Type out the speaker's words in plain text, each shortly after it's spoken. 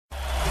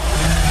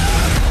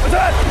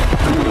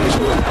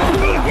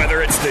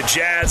the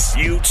Jazz,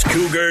 Utes,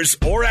 Cougars,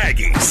 or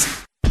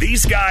Aggies,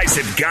 these guys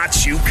have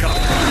got you covered.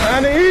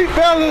 Time to eat,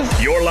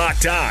 fellas. You're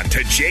locked on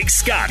to Jake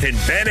Scott and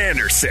Ben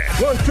Anderson.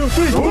 1, 2,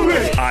 3, move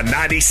it. On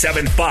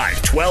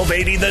 97.5,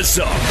 1280 The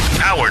Zone.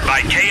 Powered by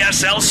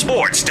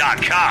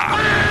KSLSports.com.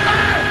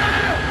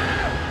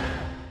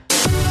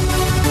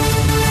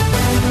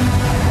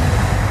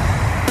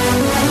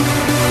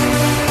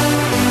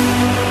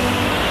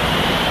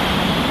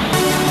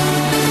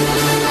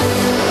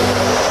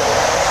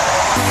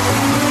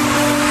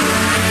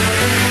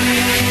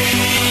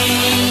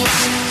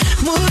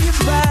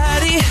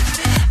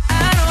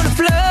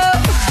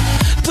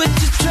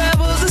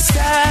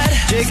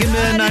 Jake and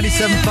Ben,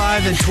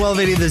 97.5 and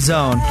 1280 The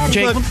Zone.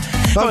 Jake,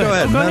 go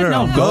ahead. Go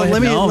ahead.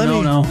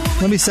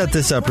 Let me set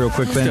this up real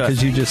quick, Ben,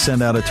 because you just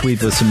sent out a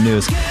tweet with some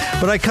news.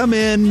 But I come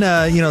in,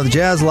 the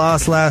Jazz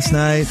lost last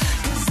night.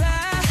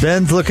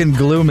 Ben's looking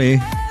gloomy.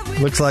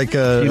 Looks like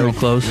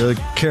a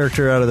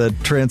character out of the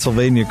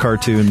Transylvania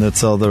cartoon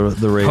that's all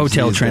the raves.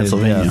 Hotel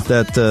Transylvania.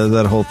 Yeah,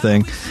 that whole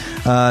thing.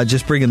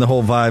 Just bringing the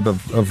whole vibe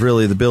of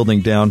really the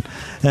building down.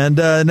 And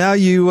now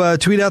you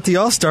tweet out the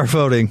All-Star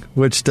voting,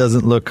 which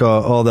doesn't look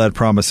all that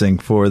promising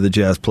for the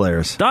Jazz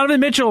players. Donovan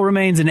Mitchell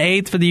remains in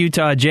 8th for the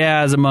Utah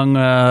Jazz among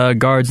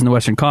guards in the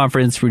Western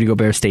Conference. Rudy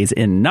Gobert stays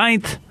in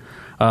 9th.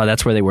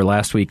 That's where they were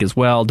last week as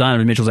well.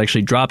 Donovan Mitchell's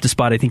actually dropped a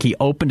spot. I think he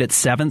opened at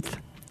 7th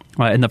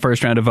in the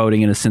first round of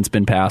voting and has since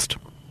been passed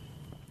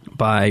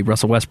by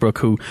Russell Westbrook,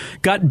 who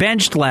got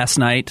benched last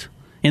night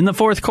in the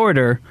fourth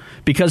quarter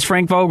because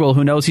Frank Vogel,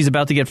 who knows he's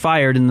about to get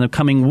fired in the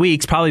coming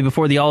weeks, probably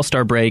before the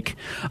All-Star break,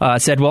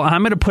 said, well,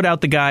 I'm going to put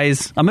the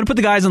guys on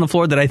the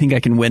floor that I think I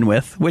can win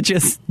with, which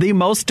is the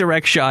most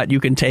direct shot you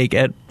can take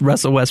at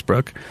Russell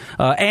Westbrook.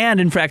 And,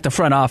 in fact, the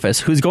front office,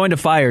 who's going to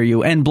fire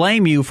you and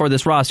blame you for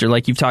this roster,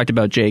 like you've talked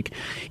about, Jake,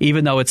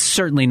 even though it's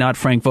certainly not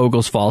Frank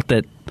Vogel's fault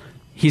that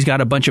he's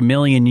got a bunch of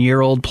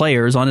million-year-old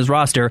players on his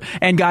roster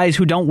and guys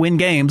who don't win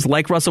games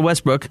like Russell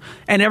Westbrook.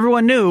 And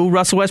everyone knew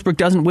Russell Westbrook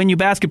doesn't win you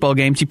basketball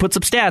games. He puts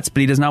up stats, but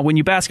he does not win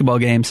you basketball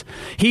games.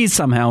 He's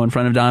somehow in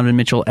front of Donovan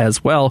Mitchell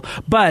as well.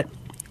 But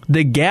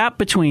the gap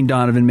between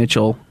Donovan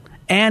Mitchell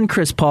and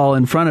Chris Paul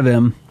in front of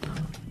him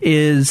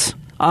is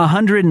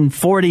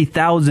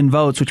 140,000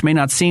 votes, which may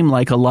not seem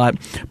like a lot,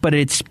 but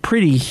it's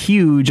pretty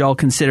huge, all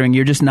considering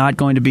you're just not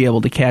going to be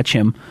able to catch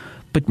him.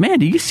 But, man,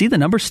 do you see the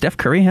number Steph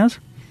Curry has?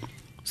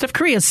 Steph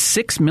Curry has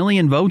 6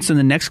 million votes, and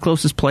the next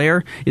closest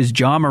player is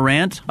Ja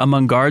Morant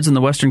among guards in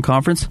the Western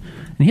Conference,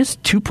 and he has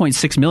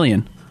 2.6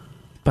 million.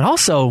 But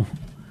also,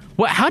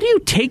 how do you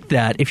take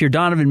that if you're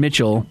Donovan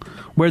Mitchell,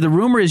 where the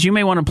rumor is you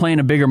may want to play in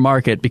a bigger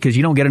market because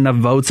you don't get enough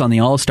votes on the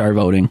All-Star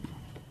voting,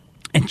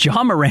 and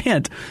Ja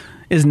Morant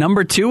is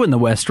number 2 in the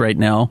West right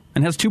now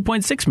and has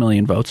 2.6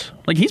 million votes.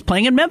 Like, he's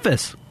playing in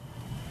Memphis.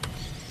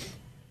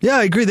 Yeah,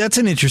 I agree. That's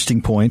an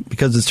interesting point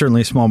because it's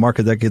certainly a small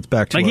market. That gets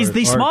back to he's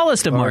the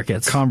smallest of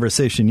markets.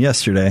 Conversation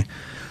yesterday.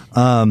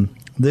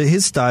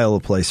 His style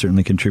of play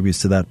certainly contributes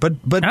to that. But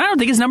I don't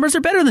think his numbers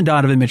are better than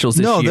Donovan Mitchell's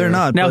this year. No, they're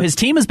not. Now, his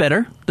team is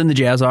better than the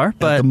Jazz are.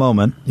 But at the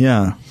moment,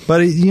 yeah. But,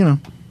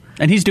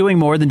 and he's doing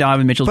more than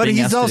Donovan Mitchell's being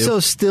asked to do. But he's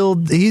also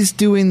he's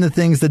doing the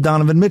things that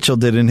Donovan Mitchell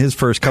did in his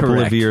first couple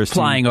of years.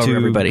 Flying over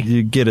everybody.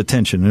 You get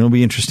attention. And it'll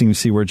be interesting to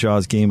see where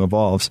Ja's game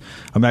evolves.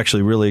 I'm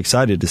actually really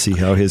excited to see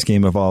how his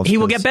game evolves. He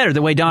will get better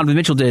the way Donovan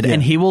Mitchell did,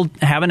 and he will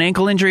have an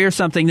ankle injury or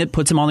something that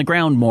puts him on the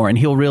ground more, and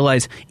he'll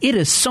realize it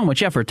is so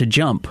much effort to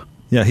jump.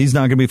 Yeah, he's not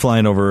going to be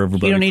flying over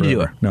everybody. You don't need to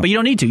do it. No. But you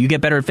don't need to. You get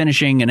better at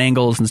finishing and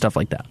angles and stuff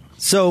like that.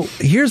 So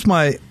here's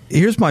my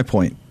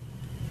point.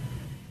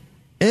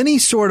 Any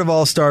sort of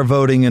all-star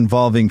voting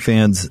involving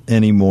fans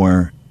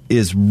anymore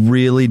is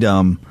really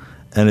dumb,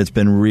 and it's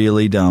been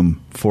really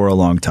dumb for a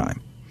long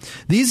time.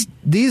 These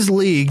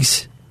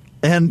leagues,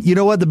 and you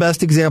know what? The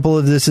best example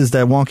of this is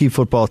that wonky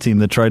football team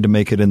that tried to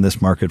make it in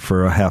this market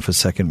for a half a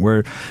second,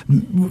 where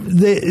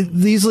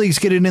these leagues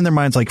get it in their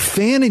minds like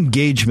fan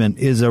engagement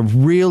is a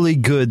really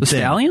good thing. The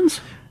Stallions?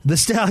 The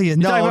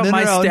Stallion.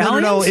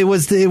 No. It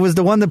was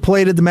the one that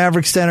played at the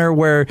Maverick Center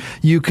where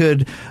you could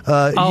using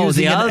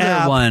the an other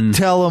app one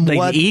tell them like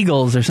what the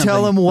Eagles or something.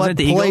 Tell them what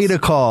play to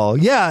call.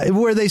 Yeah,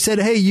 where they said,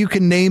 "Hey, you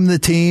can name the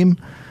team."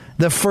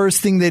 The first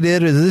thing they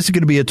did is this is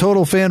going to be a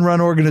total fan-run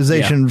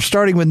organization,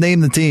 starting with name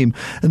the team,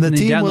 and the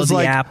team was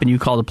like the app, and you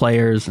call the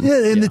players.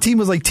 The team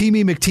was like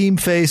Teamy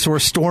McTeamface or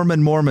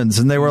Stormin' Mormons,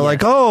 and they were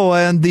like, "Oh,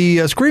 and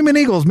the Screaming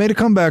Eagles made a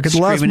comeback at the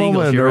last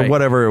moment," or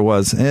whatever it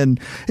was, and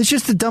it's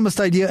just the dumbest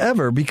idea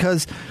ever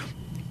because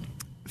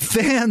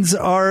fans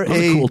are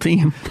a cool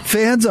team.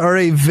 Fans are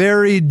a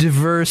very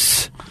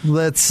diverse,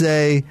 let's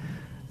say,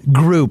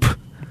 group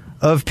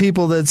of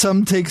people that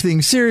some take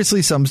things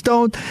seriously, some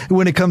don't.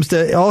 When it comes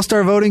to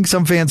All-Star voting,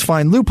 some fans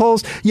find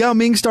loopholes. Yao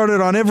Ming started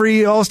on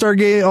every All-Star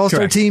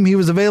team he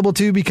was available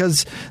to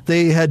because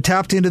they had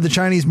tapped into the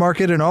Chinese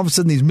market, and all of a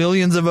sudden these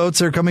millions of votes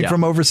are coming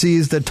from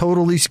overseas that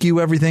totally skew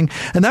everything.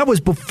 And that was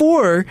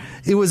before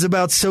it was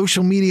about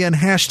social media and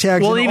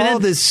hashtags and all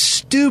this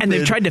stupid. And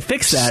they've tried to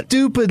fix that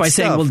by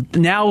saying, well,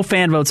 now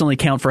fan votes only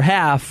count for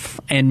half,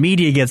 and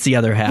media gets the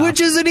other half.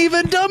 Which is an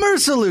even dumber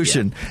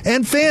solution. Yeah.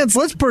 And fans,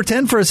 let's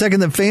pretend for a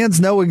second that fans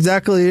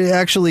fans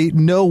actually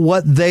know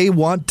what they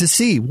want to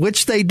see,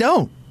 which they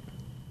don't.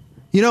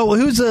 You know,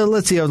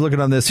 let's see, I was looking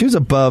on this. Who's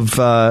above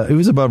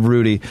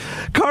Rudy?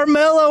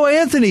 Carmelo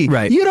Anthony.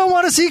 Right. You don't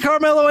want to see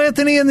Carmelo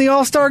Anthony in the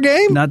All-Star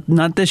game?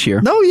 Not this year.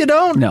 No, you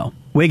don't. No.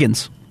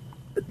 Wiggins.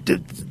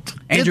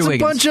 Andrew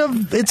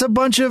Wiggins. It's a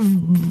bunch of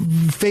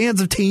fans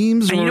of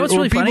teams and you know what's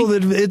really people funny?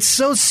 that it's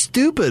so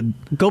stupid.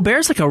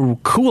 Gobert's like a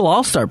cool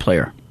All-Star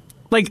player.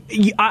 Like,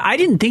 I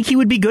didn't think he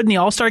would be good in the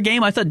All-Star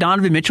game. I thought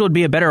Donovan Mitchell would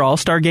be a better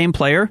All-Star game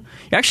player.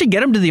 You actually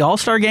get him to the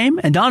All-Star game,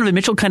 and Donovan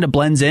Mitchell kind of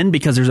blends in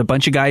because there's a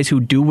bunch of guys who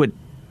do what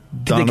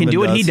they can do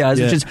what he does,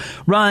 which is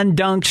run,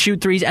 dunk,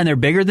 shoot threes, and they're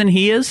bigger than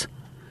he is.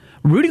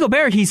 Rudy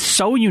Gobert, he's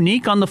so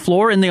unique on the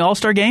floor in the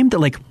All-Star game that,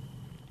 like,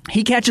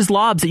 he catches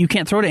lobs that you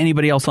can't throw to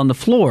anybody else on the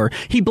floor.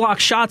 He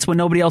blocks shots when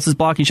nobody else is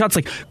blocking shots.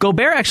 Like,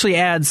 Gobert actually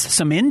adds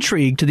some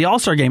intrigue to the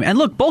All-Star game. And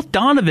look, both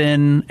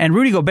Donovan and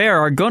Rudy Gobert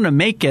are going to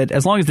make it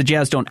as long as the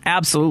Jazz don't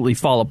absolutely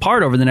fall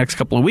apart over the next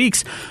couple of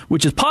weeks,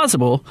 which is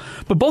possible.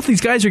 But both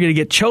these guys are going to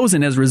get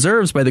chosen as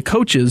reserves by the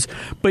coaches.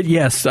 But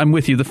yes, I'm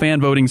with you. The fan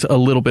voting's a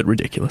little bit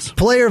ridiculous.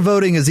 Player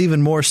voting is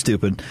even more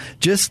stupid.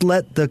 Just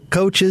let the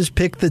coaches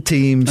pick the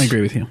teams. I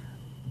agree with you.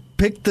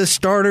 Pick the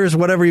starters,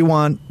 whatever you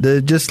want.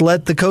 Just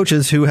let the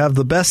coaches who have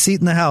the best seat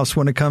in the house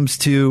when it comes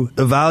to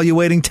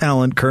evaluating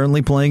talent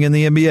currently playing in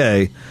the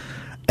NBA,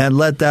 and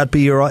let that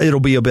be it'll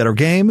be a better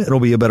game. It'll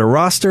be a better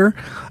roster.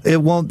 There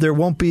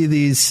won't be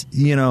these,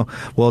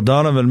 well,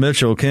 Donovan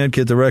Mitchell can't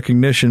get the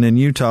recognition in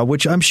Utah,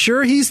 which I'm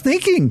sure he's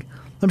thinking.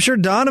 I'm sure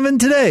Donovan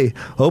today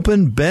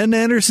opened Ben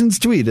Anderson's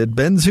tweet at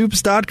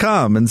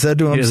benshoops.com and said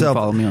to himself, he doesn't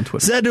follow me on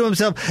Twitter. Said to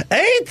himself,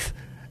 eighth,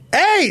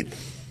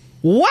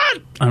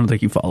 what? I don't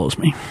think he follows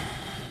me.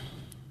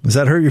 Does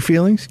that hurt your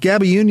feelings?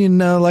 Gabby Union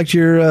liked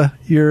your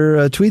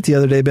tweet the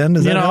other day, Ben.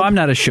 Does that help? I'm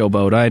not a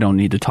showboat. I don't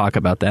need to talk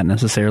about that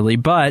necessarily.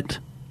 But,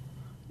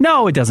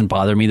 no, it doesn't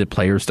bother me that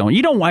players don't.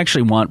 You don't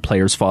actually want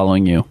players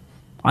following you.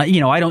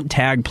 I don't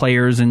tag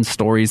players in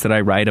stories that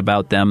I write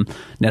about them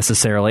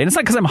necessarily. And it's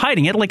not because I'm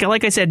hiding it.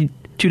 Like I said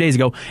 2 days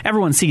ago,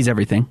 everyone sees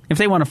everything. If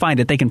they want to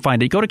find it, they can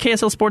find it. Go to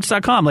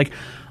KSLSports.com. Like,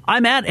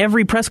 I'm at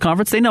every press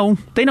conference. They know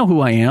who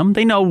I am.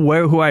 They know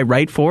who I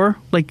write for.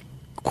 Like,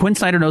 Quinn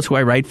Snyder knows who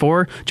I write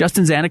for.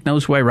 Justin Zanuck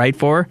knows who I write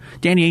for.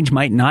 Danny Ainge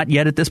might not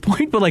yet at this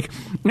point, but like,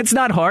 it's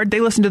not hard.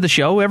 They listen to the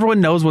show. Everyone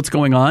knows what's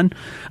going on.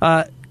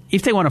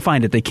 If they want to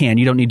find it, they can.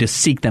 You don't need to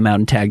seek them out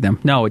and tag them.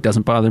 No, it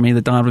doesn't bother me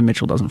that Donovan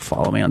Mitchell doesn't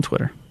follow me on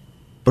Twitter.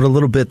 But a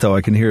little bit, though.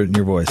 I can hear it in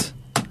your voice.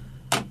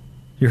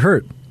 You're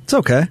hurt. It's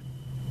okay.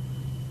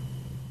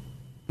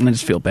 I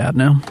just feel bad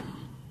now.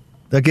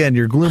 Again,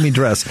 your gloomy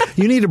dress.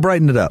 You need to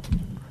brighten it up.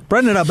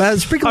 Brighten it up.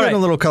 Sprinkle in a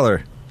little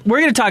color. We're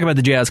going to talk about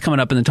the Jazz coming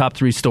up in the top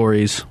 3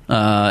 stories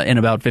in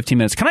about 15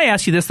 minutes. Can I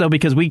ask you this, though,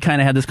 because we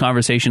kind of had this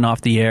conversation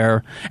off the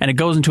air, and it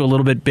goes into a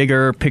little bit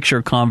bigger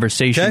picture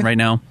conversation right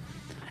now.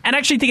 And I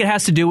actually think it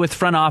has to do with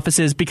front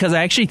offices, because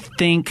I actually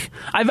think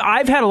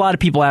I've had a lot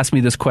of people ask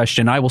me this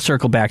question. I will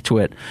circle back to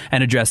it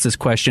and address this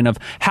question of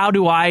how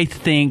do I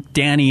think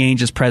Danny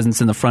Ainge's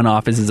presence in the front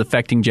office is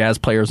affecting Jazz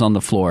players on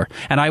the floor.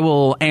 And I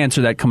will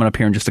answer that coming up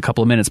here in just a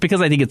couple of minutes,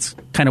 because I think it's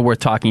kind of worth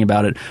talking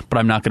about it, but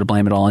I'm not going to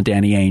blame it all on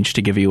Danny Ainge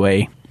to give you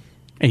a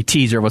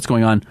teaser of what's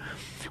going on.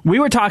 We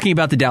were talking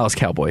about the Dallas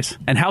Cowboys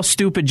and how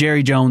stupid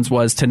Jerry Jones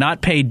was to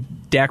not pay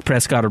Dak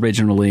Prescott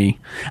originally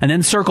and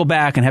then circle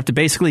back and have to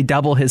basically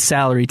double his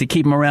salary to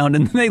keep him around,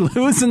 and then they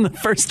lose in the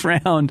first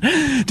round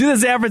to the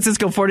San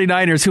Francisco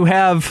 49ers, who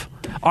have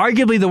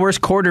arguably the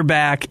worst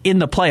quarterback in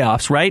the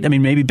playoffs, right? I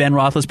mean, maybe Ben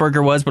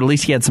Roethlisberger was, but at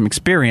least he had some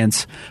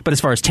experience. But as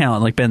far as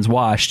talent, like, Ben's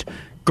washed.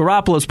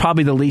 Garoppolo's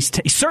probably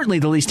certainly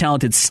the least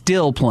talented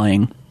still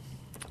playing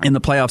in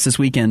the playoffs this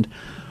weekend.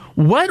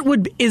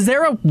 Is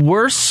there a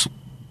worse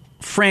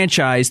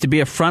franchise to be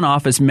a front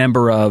office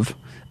member of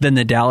than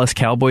the Dallas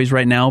Cowboys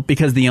right now,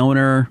 because the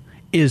owner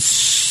is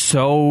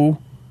so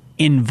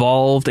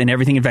involved in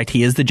everything? In fact,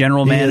 he is the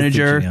general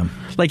manager.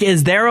 Like,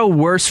 is there a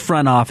worse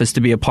front office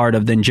to be a part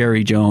of than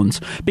Jerry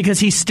Jones? Because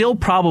he still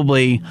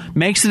probably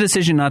makes the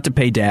decision not to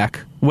pay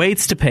Dak,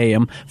 waits to pay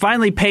him,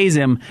 finally pays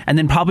him, and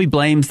then probably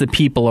blames the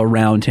people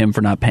around him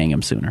for not paying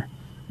him sooner.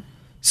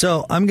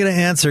 So I'm going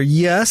to answer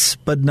yes,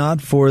 but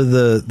not for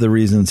the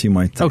reasons you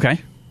might think.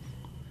 Okay.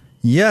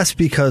 Yes,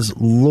 because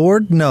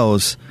Lord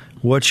knows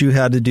what you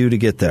had to do to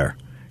get there.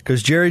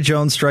 Because Jerry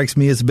Jones strikes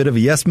me as a bit of a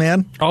yes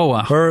man. Oh,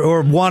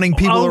 or wanting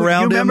people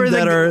around him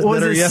that are yes men.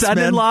 Was his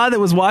son-in-law that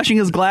was washing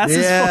his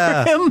glasses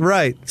for him?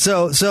 Right.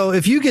 So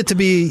if you get to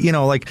be,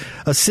 like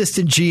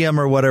assistant GM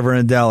or whatever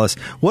in Dallas,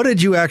 what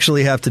did you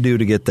actually have to do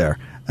to get there?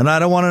 And I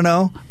don't want to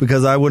know,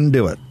 because I wouldn't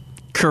do it.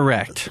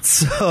 Correct.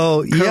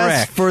 So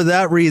yes, for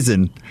that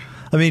reason.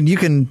 I mean, you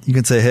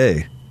can say,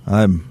 hey,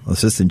 I'm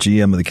assistant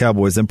GM of the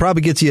Cowboys, and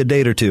probably gets you a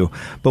date or two.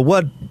 But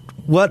what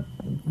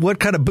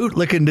kind of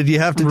bootlicking did you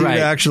have to do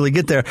to actually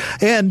get there?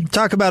 And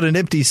talk about an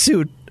empty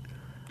suit.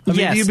 I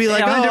mean, you'd be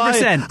like,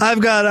 100%.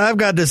 I've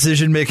got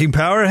decision making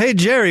power. Hey,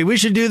 Jerry, we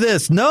should do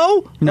this.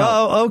 No.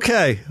 Oh,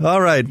 okay.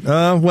 All right.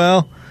 I'm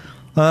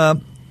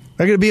going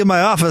to be in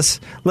my office.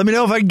 Let me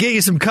know if I can get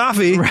you some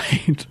coffee.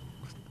 Right.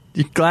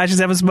 Your glasses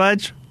have a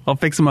smudge? I'll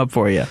fix them up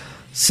for you.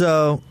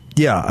 So,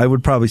 yeah, I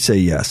would probably say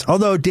yes.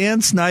 Although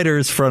Dan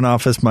Snyder's front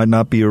office might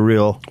not be a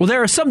real... Well,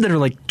 there are some that are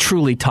like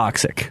truly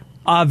toxic.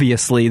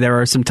 Obviously, there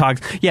are some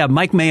toxic... Yeah,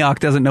 Mike Mayock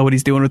doesn't know what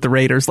he's doing with the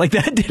Raiders. Like,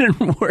 that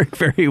didn't work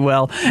very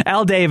well.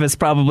 Al Davis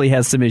probably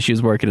has some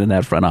issues working in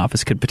that front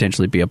office. Could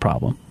potentially be a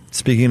problem.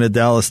 Speaking of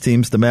Dallas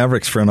teams, the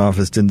Mavericks front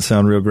office didn't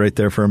sound real great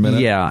there for a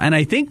minute. Yeah, and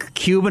I think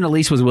Cuban at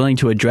least was willing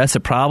to address a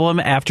problem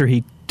after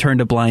he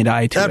turned a blind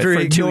eye to it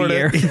for 2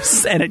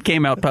 years, and it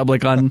came out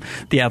public on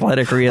The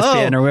Athletic or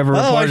ESPN or whoever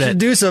reported it. I should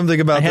do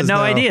something about this. I had no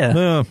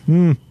idea.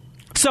 Yeah.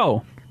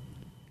 So,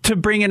 to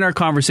bring in our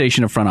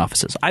conversation of front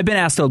offices, I've been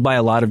asked by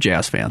a lot of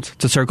Jazz fans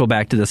to circle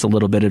back to this a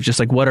little bit of just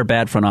like what are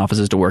bad front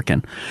offices to work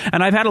in.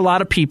 And I've had a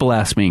lot of people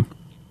ask me,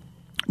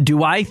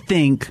 do I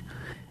think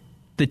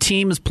the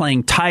team is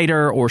playing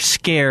tighter or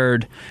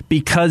scared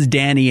because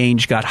Danny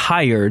Ainge got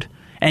hired,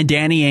 and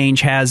Danny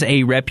Ainge has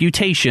a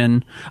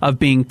reputation of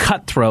being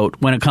cutthroat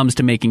when it comes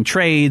to making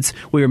trades.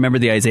 We remember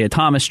the Isaiah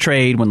Thomas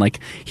trade when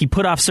he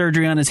put off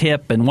surgery on his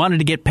hip and wanted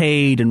to get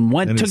paid and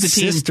took the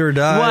team, sister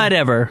died.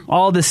 Whatever,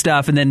 all this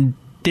stuff, and then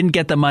didn't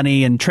get the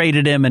money and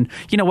traded him, and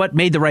you know what?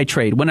 Made the right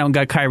trade. Went out and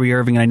got Kyrie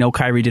Irving, and I know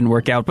Kyrie didn't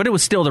work out, but it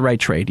was still the right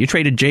trade. You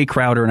traded Jay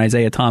Crowder and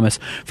Isaiah Thomas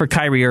for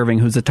Kyrie Irving,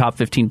 who's a top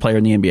 15 player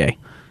in the NBA.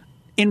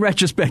 In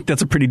retrospect,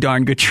 that's a pretty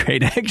darn good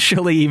trade,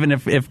 actually, even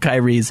if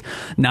Kyrie's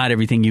not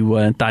everything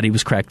you thought he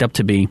was cracked up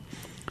to be.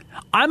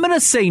 I'm going to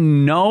say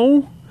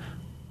no,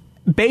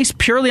 based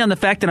purely on the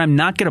fact that I'm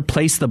not going to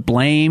place the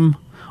blame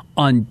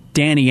on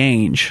Danny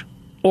Ainge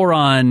or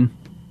on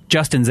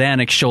Justin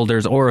Zanik's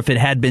shoulders, or if it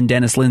had been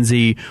Dennis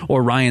Lindsay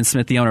or Ryan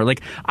Smith, the owner.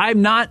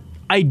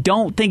 I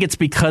don't think it's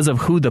because of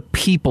who the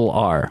people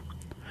are.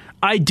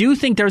 I do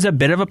think there's a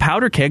bit of a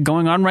powder keg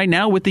going on right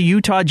now with the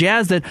Utah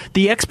Jazz that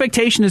the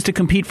expectation is to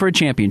compete for a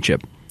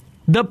championship.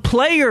 The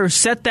players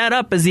set that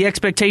up as the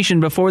expectation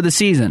before the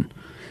season,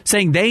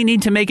 saying they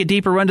need to make a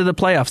deeper run to the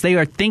playoffs. They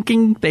are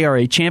thinking they are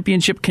a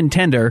championship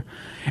contender.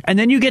 And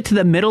then you get to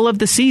the middle of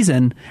the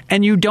season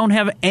and you don't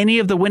have any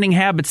of the winning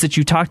habits that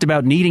you talked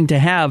about needing to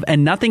have,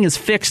 and nothing is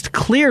fixed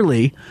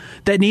clearly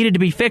that needed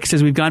to be fixed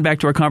as we've gone back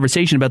to our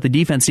conversation about the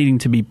defense needing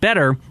to be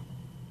better.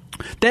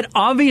 That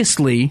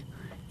obviously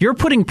you're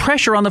putting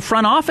pressure on the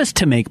front office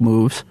to make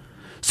moves.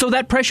 So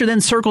that pressure then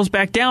circles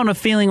back down of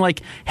feeling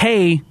like,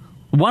 hey,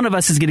 one of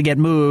us is going to get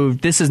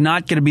moved. This is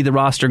not going to be the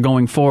roster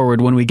going forward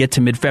when we get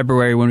to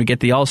mid-February, when we get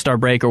the All-Star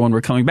break, or when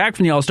we're coming back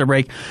from the All-Star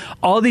break.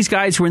 All these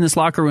guys who are in this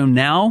locker room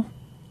now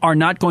are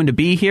not going to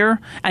be here,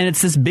 and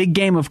it's this big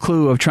game of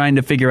Clue of trying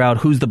to figure out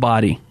who's the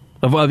body,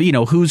 of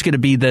who's going to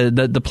be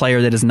the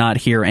player that is not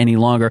here any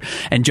longer.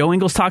 And Joe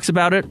Ingles talks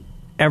about it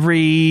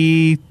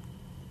every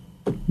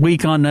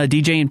week on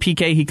DJ and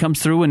PK. He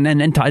comes through and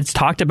it's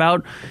talked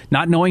about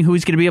not knowing who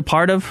he's going to be a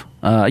part of.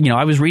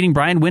 I was reading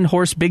Brian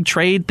Windhorst's big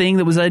trade thing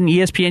that was on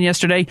ESPN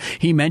yesterday.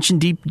 He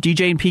mentioned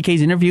DJ and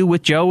PK's interview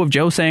with Joe, of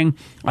Joe saying,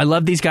 I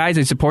love these guys,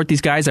 I support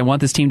these guys, I want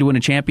this team to win a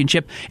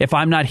championship. If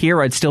I'm not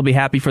here, I'd still be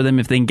happy for them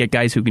if they can get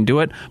guys who can do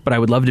it, but I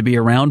would love to be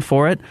around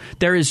for it.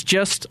 There is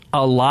just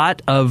a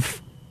lot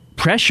of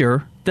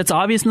pressure that's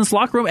obvious in this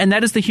locker room, and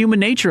that is the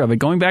human nature of it.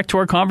 Going back to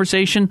our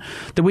conversation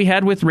that we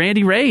had with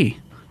Randy Ray,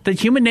 the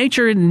human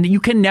nature, you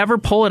can never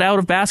pull it out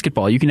of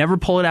basketball. You can never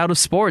pull it out of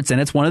sports, and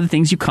it's one of the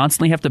things you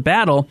constantly have to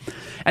battle.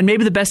 And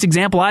maybe the best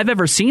example I've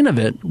ever seen of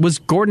it was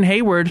Gordon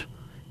Hayward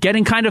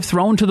getting kind of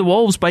thrown to the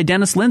wolves by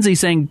Dennis Lindsay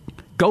saying,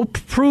 go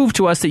prove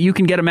to us that you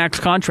can get a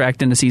max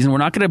contract in the season. We're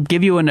not going to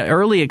give you an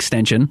early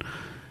extension.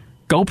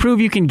 Go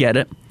prove you can get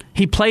it.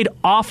 He played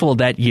awful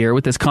that year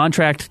with his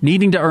contract,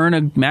 needing to earn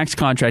a max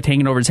contract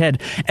hanging over his head.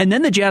 And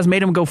then the Jazz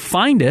made him go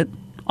find it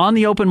on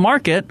the open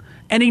market,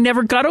 and he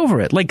never got over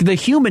it. Like, the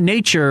human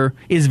nature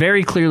is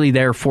very clearly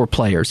there for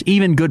players,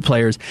 even good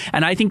players.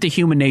 And I think the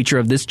human nature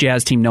of this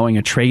Jazz team knowing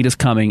a trade is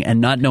coming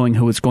and not knowing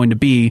who it's going to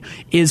be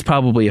is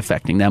probably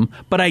affecting them.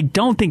 But I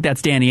don't think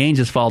that's Danny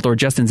Ainge's fault or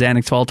Justin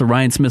Zanik's fault or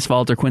Ryan Smith's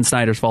fault or Quinn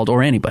Snyder's fault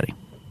or anybody.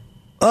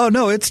 Oh,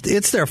 no, it's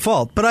their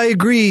fault. But I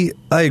agree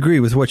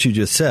with what you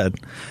just said.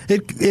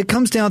 It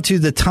comes down to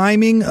the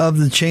timing of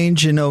the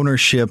change in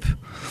ownership.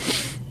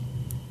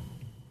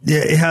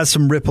 It has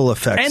some ripple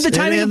effects. And the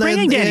timing of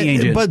bringing Danny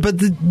Ainge in. But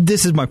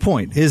this is my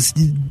point, is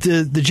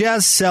the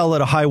Jazz sell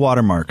at a high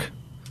water mark.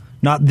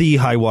 Not the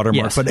high water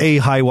mark, but a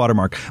high water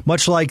mark.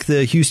 Much like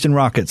the Houston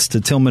Rockets to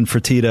Tillman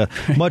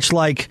Fertitta. Much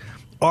like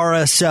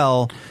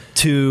RSL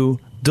to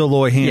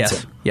Deloy Hansen.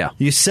 Yes. Yeah.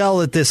 You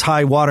sell at this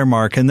high water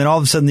mark, and then all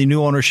of a sudden the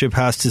new ownership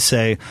has to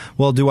say,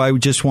 well, do I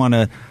just want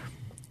to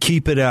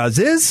keep it as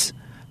is?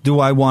 Do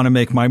I want to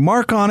make my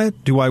mark on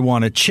it? Do I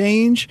want to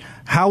change?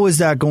 How is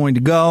that going to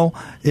go?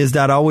 Is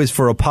that always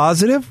for a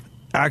positive?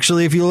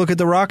 Actually, if you look at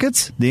the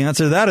Rockets, the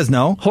answer to that is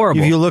no. Horrible.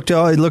 If you look at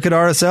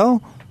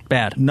RSL,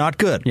 bad. Not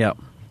good. Yeah.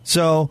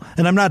 So,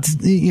 and I'm not,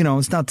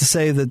 it's not to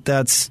say that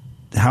that's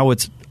how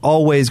it's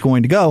always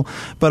going to go.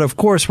 But of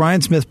course,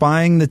 Ryan Smith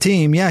buying the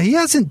team, he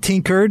hasn't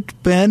tinkered,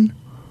 Ben.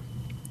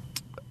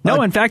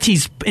 No, in fact,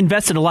 he's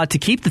invested a lot to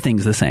keep the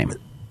things the same.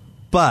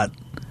 But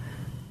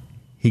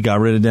he got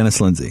rid of Dennis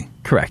Lindsay.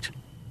 Correct.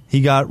 He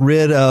got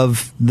rid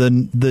of the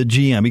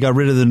GM. He got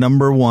rid of the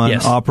number one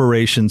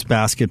operations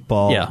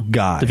basketball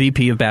guy. The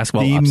VP of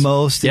basketball the ops.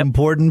 most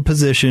important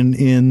position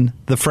in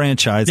the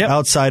franchise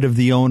outside of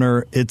the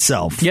owner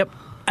itself. Yep.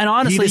 And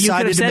honestly, you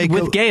could have said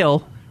with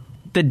Gale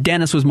that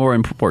Dennis was more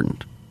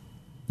important.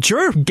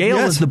 Sure. Gale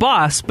was the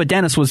boss, but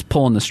Dennis was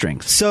pulling the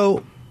strings.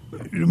 So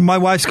my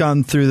wife's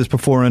gone through this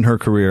before in her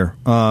career.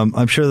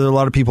 I'm sure there are a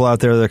lot of people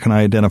out there that can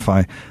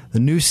identify. The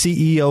new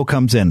CEO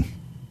comes in.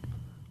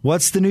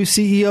 What's the new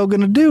CEO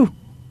going to do?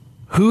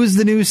 Who's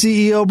the new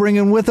CEO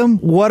bringing with him?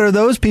 What are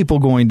those people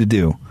going to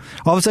do?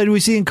 All of a sudden,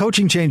 we see in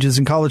coaching changes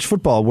in college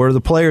football where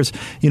the players,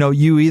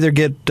 you either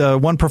get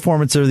one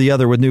performance or the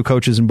other with new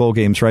coaches in bowl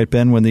games, right,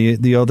 Ben? When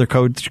the other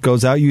coach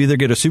goes out, you either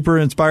get a super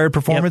inspired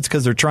performance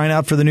because they're trying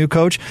out for the new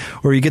coach,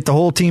 or you get the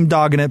whole team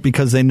dogging it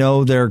because they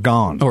know they're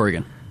gone.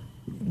 Oregon.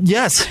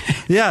 Yes.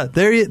 Yeah,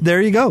 there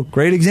you go.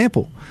 Great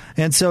example.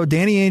 And so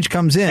Danny Ainge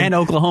comes in. And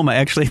Oklahoma,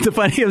 actually. The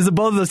funny is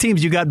both of those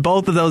teams, you got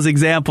both of those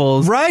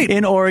examples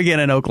in Oregon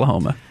and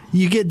Oklahoma.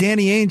 You get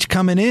Danny Ainge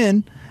coming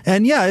in,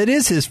 and it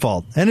is his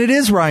fault. And it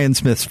is Ryan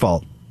Smith's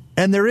fault.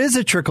 And there is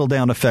a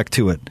trickle-down effect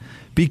to it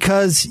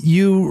because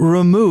you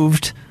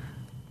removed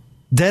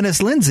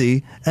Dennis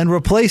Lindsey and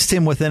replaced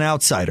him with an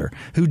outsider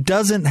who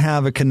doesn't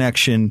have a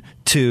connection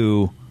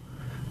to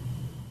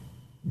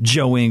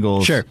Joe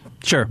Ingles. Sure.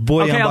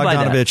 Boyan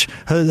Bogdanovic,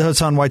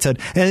 Hassan Whiteside.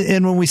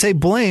 And when we say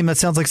blame, that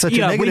sounds like such a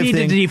negative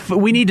thing.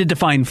 We need to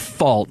define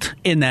fault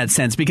in that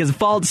sense, because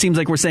fault seems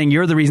like we're saying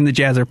you're the reason the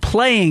Jazz are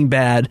playing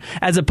bad,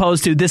 as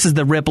opposed to this is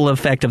the ripple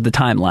effect of the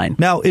timeline.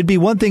 Now, it'd be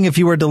one thing if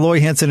you were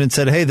Deloy Hansen and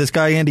said, hey, this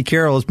guy Andy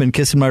Carroll has been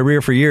kissing my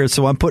rear for years,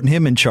 so I'm putting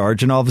him in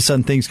charge, and all of a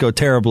sudden things go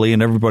terribly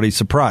and everybody's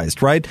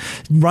surprised, right?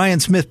 Ryan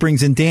Smith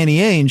brings in Danny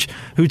Ainge,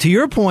 who, to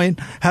your point,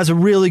 has a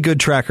really good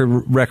track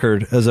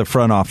record as a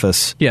front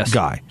office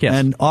guy. Yes.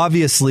 And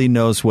obviously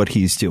knows what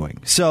he's doing.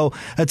 So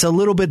it's a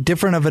little bit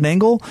different of an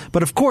angle,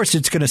 but of course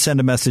it's going to send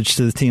a message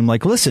to the team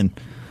like, listen,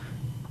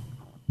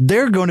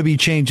 there are going to be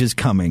changes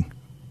coming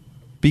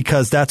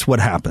because that's what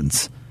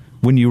happens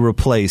when you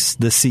replace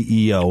the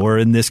CEO, or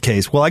in this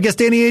case, well, I guess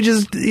Danny Ainge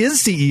is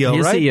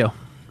CEO, right? CEO.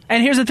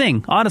 And here's the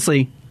thing,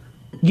 honestly,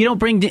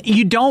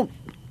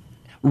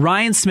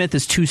 Ryan Smith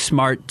is too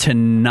smart to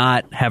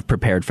not have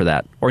prepared for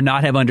that or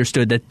not have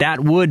understood that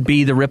would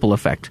be the ripple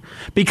effect,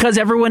 because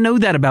everyone knew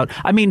that about.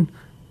 I mean,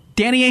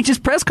 Danny Ainge's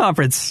press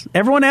conference,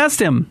 everyone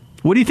asked him,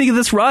 what do you think of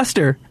this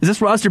roster? Is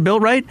this roster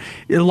built right?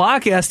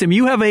 Locke asked him,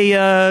 you have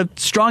a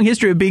strong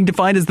history of being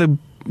defined as the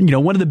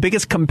one of the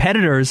biggest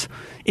competitors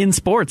in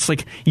sports.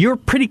 Like, you're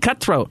pretty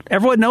cutthroat.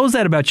 Everyone knows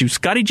that about you.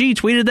 Scotty G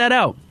tweeted that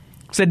out.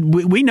 Said,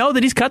 we know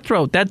that he's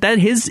cutthroat. That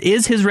is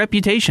his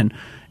reputation.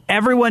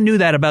 Everyone knew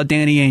that about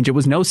Danny Ainge. It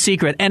was no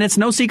secret. And it's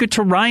no secret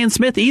to Ryan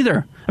Smith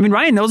either. I mean,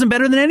 Ryan knows him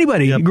better than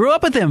anybody. He grew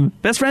up with him.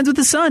 Best friends with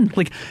his son.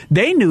 Like,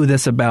 they knew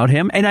this about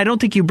him. And I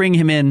don't think you bring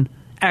him in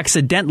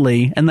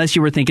accidentally unless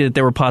you were thinking that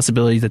there were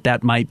possibilities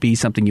that might be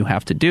something you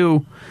have to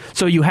do.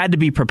 So you had to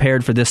be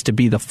prepared for this to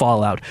be the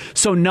fallout.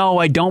 So no,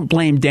 I don't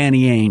blame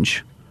Danny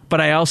Ainge.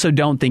 But I also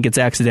don't think it's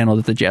accidental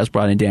that the Jazz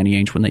brought in Danny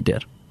Ainge when they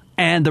did.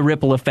 And the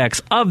ripple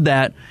effects of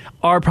that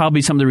are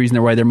probably some of the reason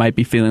why there might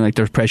be feeling like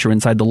there's pressure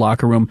inside the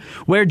locker room,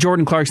 where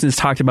Jordan Clarkson has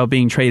talked about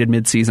being traded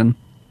midseason,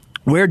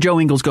 where Joe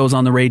Ingles goes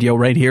on the radio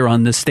right here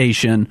on this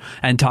station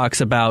and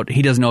talks about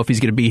he doesn't know if he's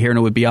going to be here, and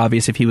it would be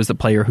obvious if he was the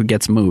player who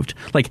gets moved.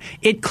 Like,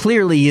 it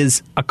clearly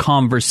is a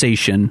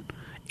conversation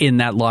in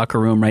that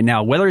locker room right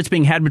now, whether it's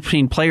being had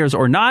between players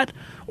or not,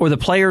 or the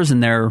players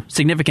and their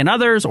significant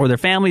others or their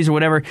families or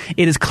whatever.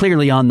 It is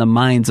clearly on the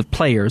minds of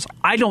players.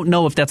 I don't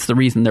know if that's the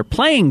reason they're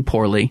playing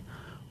poorly,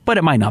 but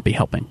it might not be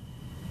helping.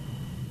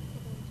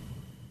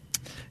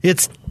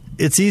 It's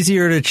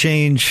easier to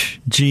change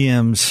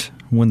GMs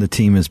when the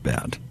team is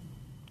bad.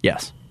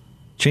 Yes.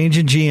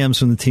 Changing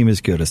GMs when the team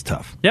is good is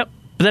tough. Yep.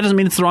 But that doesn't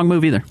mean it's the wrong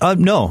move either.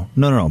 No.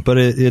 But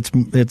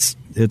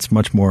it's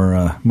much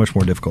more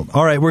difficult.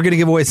 All right, we're going to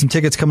give away some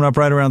tickets coming up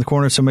right around the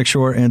corner, so make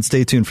sure and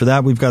stay tuned for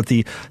that. We've got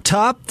the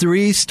top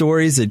 3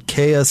 stories at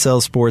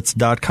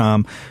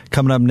KSLSports.com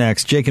coming up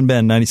next. Jake and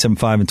Ben, 97.5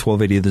 and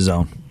 1280 of The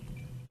Zone.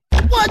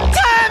 What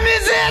time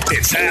is it?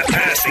 It's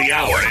 1:30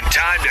 and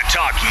time to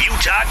talk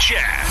Utah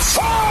Jazz.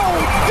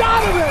 Oh,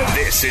 Donovan!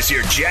 This is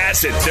your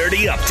Jazz at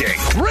 30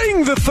 update.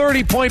 Ring the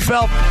 30-point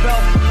bell.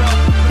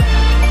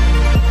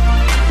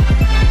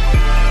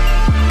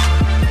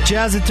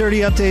 Jazz at 30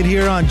 update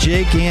here on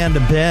Jake and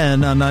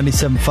Ben on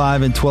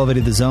 97.5 and 1280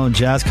 The Zone.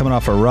 Jazz coming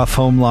off a rough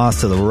home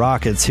loss to the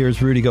Rockets.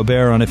 Here's Rudy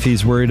Gobert on if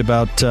he's worried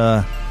about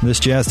this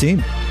Jazz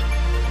team.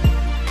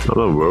 I'm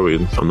not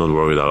worried. I'm not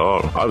worried at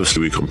all.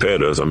 Obviously, we're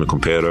competitors. I'm a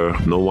competitor.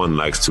 No one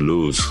likes to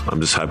lose.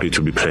 I'm just happy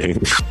to be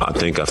playing. I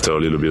think after a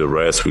little bit of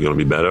rest, we're going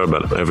to be better.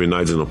 But every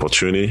night is an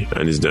opportunity,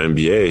 and it's the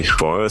NBA.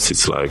 For us,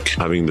 it's like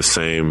having the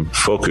same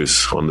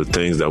focus on the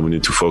things that we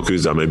need to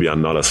focus that maybe are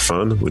not as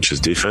fun, which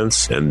is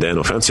defense. And then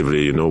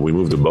offensively, we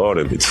move the ball,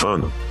 and it's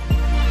fun.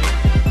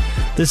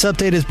 This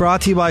update is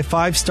brought to you by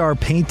 5 Star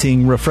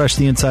Painting. Refresh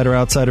the inside or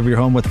outside of your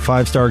home with a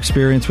 5-star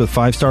experience with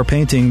 5 Star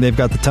Painting. They've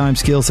got the time,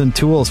 skills, and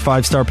tools.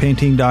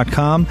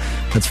 5starpainting.com.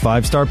 That's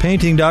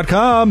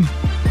 5starpainting.com.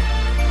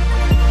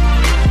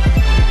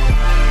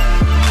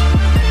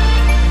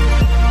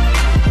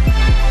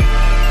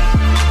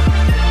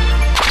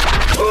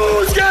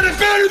 Who's got it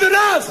better than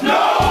us?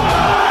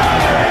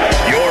 Nobody!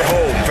 Your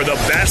home for the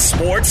best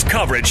sports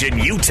coverage in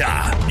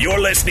Utah. You're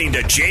listening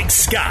to Jake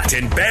Scott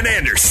and Ben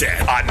Anderson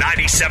on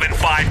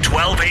 97.5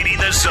 1280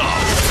 The Zone.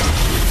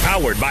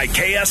 Powered by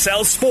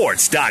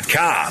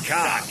KSLSports.com.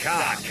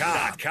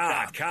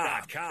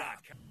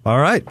 All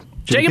right.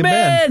 Jake and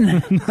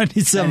Ben.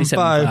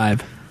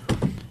 97.5.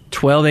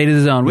 1280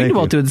 The Zone. We can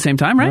both do it at the same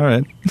time, right? All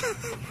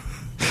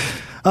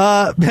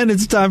right. Ben,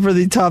 it's time for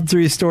the top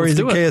 3 stories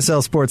at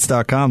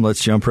KSLSports.com.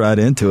 Let's jump right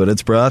into it.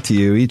 It's brought to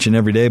you each and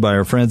every day by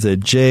our friends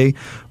at J.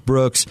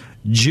 Brooks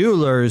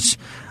Jewelers.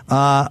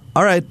 All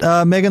right,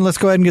 Megan, let's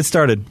go ahead and get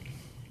started.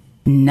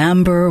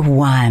 Number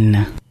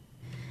 1.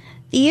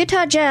 The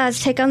Utah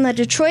Jazz take on the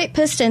Detroit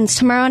Pistons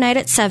tomorrow night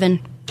at 7.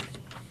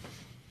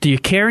 Do you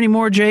care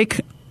anymore, Jake?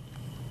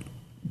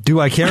 Do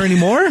I care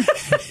anymore?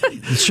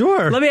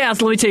 Sure. Let me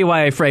tell you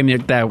why I framed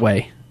it that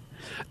way.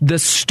 The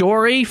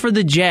story for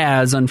the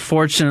Jazz,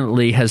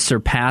 unfortunately, has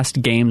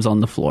surpassed games on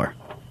the floor.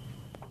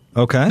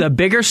 Okay. The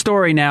bigger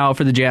story now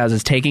for the Jazz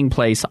is taking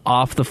place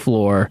off the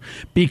floor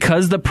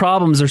because the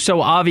problems are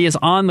so obvious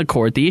on the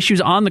court. The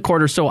issues on the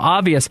court are so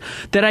obvious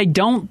that I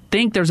don't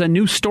think there's a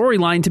new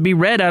storyline to be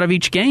read out of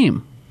each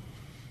game.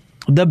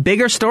 The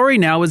bigger story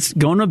now is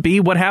going to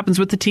be what happens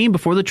with the team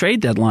before the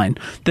trade deadline.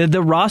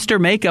 The roster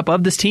makeup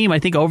of this team, I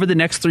think, over the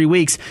next 3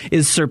 weeks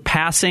is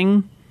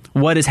surpassing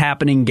what is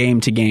happening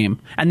game to game.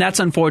 And that's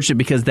unfortunate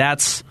because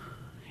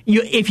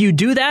if you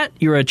do that,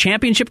 you're a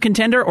championship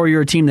contender or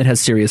you're a team that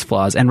has serious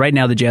flaws. And right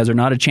now the Jazz are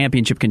not a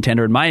championship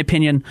contender. In my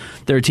opinion,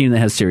 they're a team that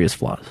has serious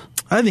flaws.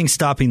 I think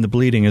stopping the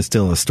bleeding is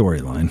still a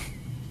storyline.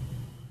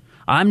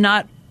 I'm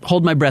not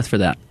holding my breath for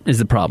that is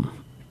the problem.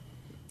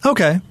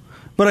 Okay.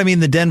 But, I mean,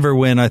 the Denver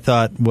win, I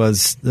thought,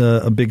 was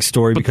a big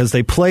story because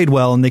they played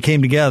well and they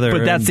came together.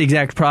 But that's the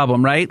exact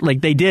problem, right?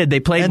 Like, they did. They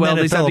played well.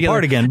 Then it fell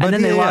apart again. And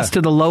then they lost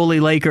to the lowly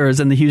Lakers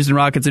and the Houston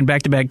Rockets in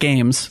back-to-back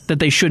games that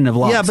they shouldn't have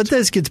lost. Yeah, but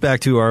this gets back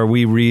to, are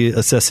we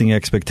reassessing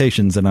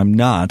expectations? And I'm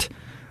not.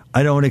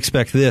 I don't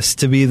expect this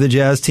to be the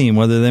Jazz team,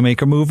 whether they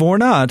make a move or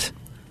not,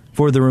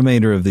 for the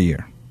remainder of the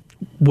year.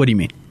 What do you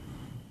mean?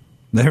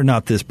 They're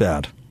not this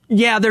bad.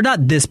 Yeah, they're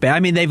not this bad.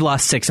 I mean, they've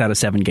lost 6 out of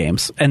 7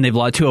 games, and they've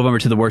lost 2 of them are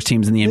to the worst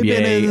teams in the NBA.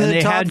 Been in and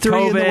they top had 3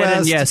 COVID. in the West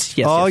and yes,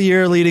 all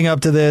year leading up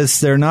to this.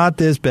 They're not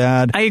this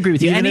bad. I agree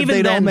with you. Even and if even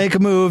they then, don't make a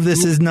move,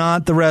 this is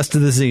not the rest of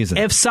the season.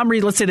 If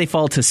somebody, let's say they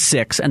fall to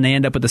 6 and they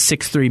end up with a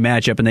 6-3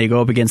 matchup and they go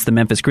up against the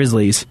Memphis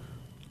Grizzlies,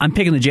 I'm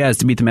picking the Jazz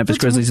to beat the Memphis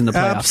Grizzlies in the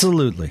playoffs.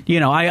 Absolutely. You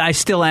know, I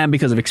still am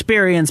because of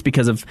experience,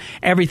 because of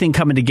everything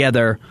coming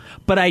together.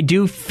 But I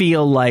do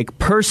feel like,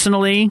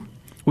 personally,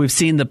 we've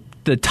seen the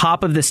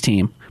top of this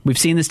team. We've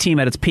seen this team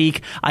at its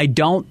peak. I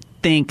don't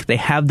think they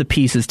have the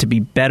pieces to be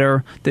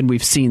better than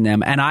we've seen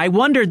them. And I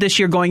wondered this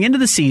year going into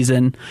the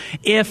season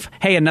if,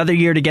 hey, another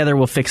year together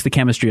will fix the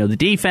chemistry of the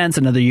defense.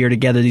 Another year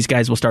together, these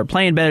guys will start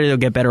playing better. They'll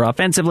get better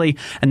offensively,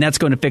 and that's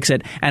going to fix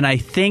it. And I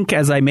think,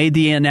 as I made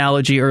the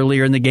analogy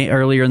earlier in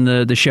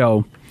the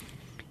show,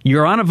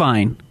 you're on a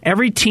vine.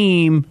 Every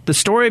team, the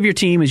story of your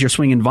team is you're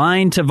swinging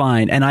vine to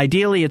vine. And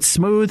ideally, it's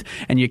smooth,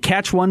 and you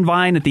catch one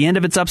vine at the end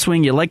of its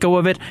upswing, you let go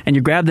of it, and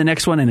you grab the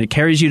next one, and it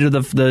carries you to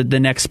the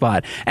next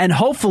spot. And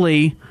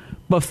hopefully,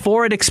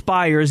 before it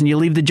expires and you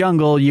leave the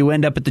jungle, you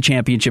end up at the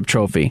championship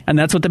trophy. And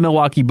that's what the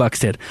Milwaukee Bucks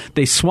did.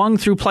 They swung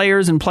through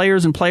players and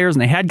players and players,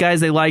 and they had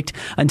guys they liked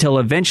until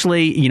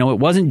eventually, it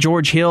wasn't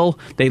George Hill.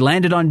 They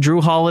landed on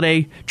Drew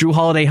Holiday. Drew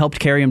Holiday helped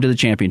carry him to the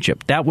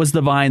championship. That was the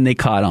vine they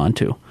caught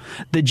onto.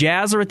 The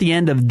Jazz are at the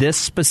end of this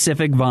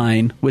specific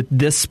vine with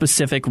this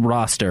specific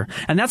roster.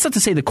 And that's not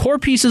to say the core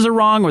pieces are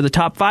wrong or the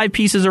top 5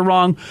 pieces are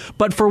wrong,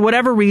 but for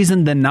whatever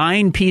reason, the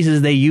 9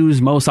 pieces they use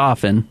most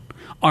often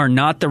are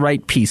not the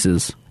right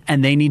pieces.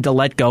 And they need to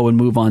let go and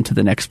move on to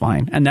the next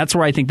vine. And that's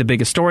where I think the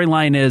biggest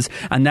storyline is.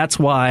 And that's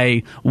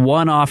why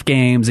one-off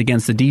games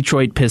against the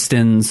Detroit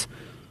Pistons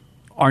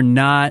are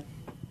not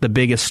the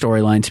biggest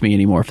storyline to me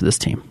anymore for this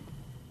team.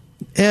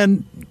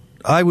 And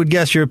I would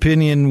guess your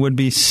opinion would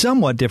be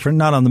somewhat different,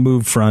 not on the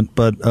move front,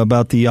 but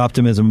about the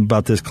optimism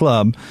about this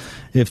club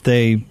if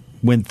they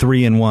went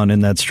 3-1 in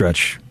that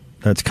stretch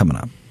that's coming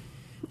up.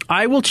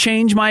 I will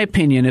change my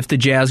opinion if the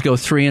Jazz go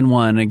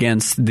 3-1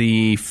 against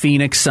the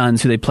Phoenix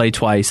Suns, who they play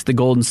twice, the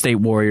Golden State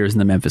Warriors,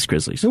 and the Memphis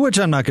Grizzlies. Which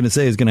I'm not going to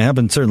say is going to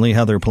happen, certainly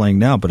how they're playing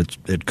now, but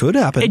it could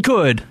happen. It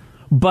could,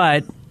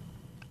 but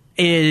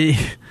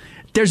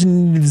there's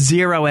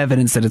zero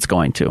evidence that it's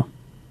going to.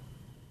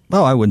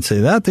 Oh, I wouldn't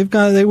say that.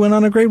 They went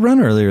on a great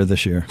run earlier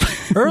this year.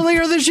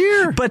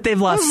 But they've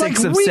lost That was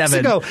 6 of weeks 7.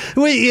 ago.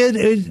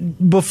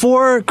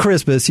 Before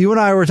Christmas, you and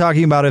I were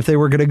talking about if they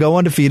were going to go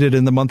undefeated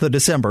in the month of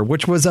December,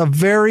 which was a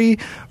very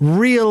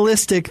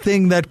realistic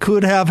thing that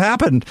could have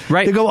happened.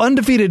 Right. To go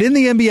undefeated in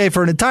the NBA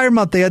for an entire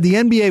month. They had the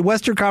NBA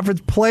Western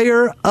Conference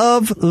Player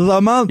of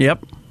the Month.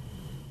 Yep.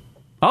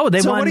 Oh,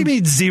 they So won. what do you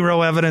mean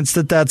zero evidence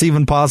that that's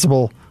even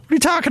possible? What are you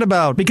talking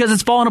about? Because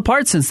it's fallen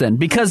apart since then.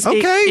 Because because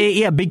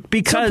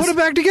So put it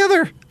back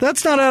together.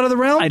 That's not out of the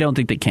realm. I don't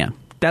think they can.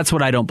 That's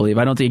what I don't believe.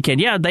 I don't think it can.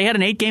 Yeah, they had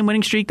an 8-game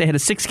winning streak. They had a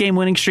 6-game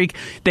winning streak.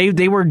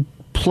 They were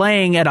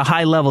playing at a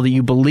high level that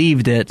you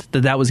believed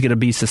that was going to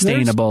be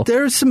sustainable.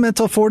 There's some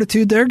mental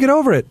fortitude there. Get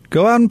over it.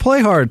 Go out and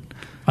play hard.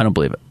 I don't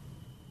believe it.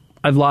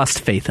 I've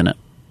lost faith in it.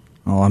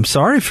 Oh, I'm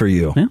sorry for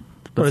you. Yeah,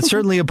 but it's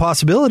certainly a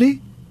possibility.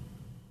 I'm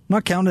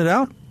not counting it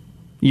out.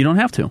 You don't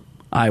have to.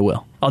 I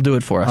will. I'll do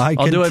it for us.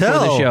 I'll do it for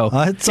the show.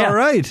 It's all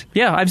right.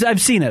 Yeah,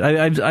 I've seen it.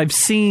 I've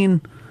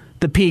seen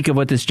the peak of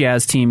what this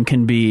Jazz team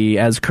can be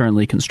as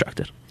currently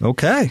constructed.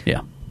 Okay.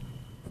 Yeah.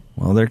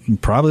 Well, they're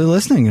probably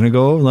listening and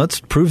go, let's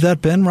prove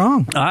that Ben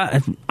wrong.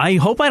 I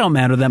hope I don't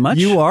matter that much.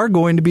 You are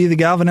going to be the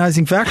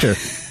galvanizing factor.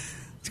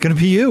 It's going to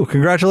be you.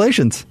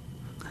 Congratulations.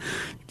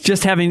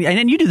 Just having, and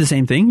then you do the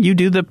same thing. You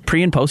do the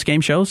pre and post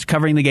game shows,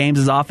 covering the games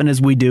as often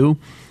as we do.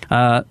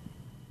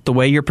 The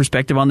way your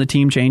perspective on the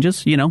team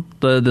changes, the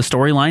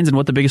storylines and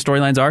what the biggest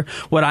storylines are.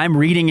 What I'm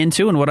reading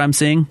into and what I'm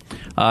seeing,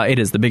 it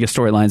is the biggest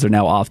storylines are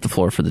now off the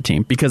floor for the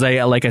team because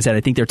like I said, I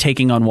think they're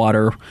taking on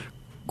water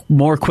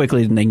more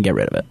quickly than they can get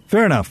rid of it.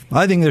 Fair enough.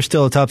 I think they're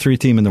still a top 3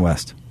 team in the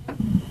West.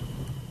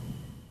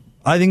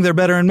 I think they're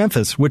better in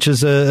Memphis, which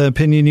is an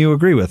opinion you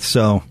agree with.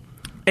 So,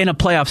 in a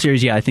playoff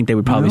series, yeah, I think they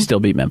would probably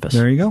still beat Memphis.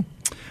 There you go.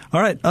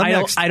 All right,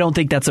 next. I don't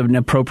think that's an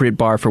appropriate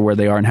bar for where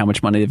they are and how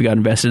much money they've got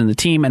invested in the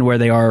team and where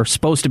they are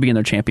supposed to be in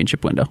their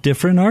championship window.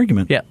 Different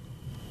argument. Yeah.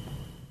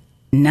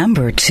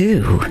 Number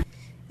 2.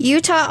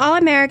 Utah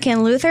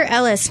All-American Luther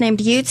Ellis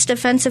named Utes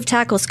defensive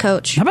tackles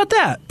coach. How about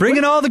that?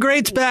 Bringing all the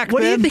greats back,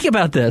 What do you Ben. think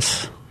about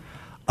this?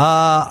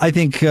 I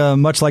think,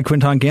 much like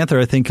Quinton Ganther,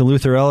 I think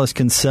Luther Ellis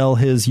can sell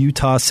his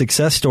Utah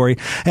success story.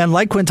 And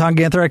like Quinton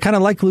Ganther, I kind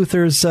of like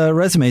Luther's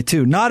resume,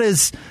 too. Not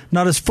as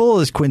full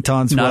as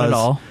Quinton's Not was. at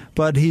all.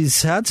 But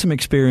he's had some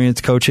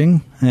experience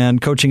coaching, and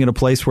coaching at a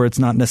place where it's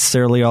not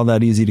necessarily all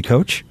that easy to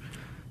coach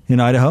in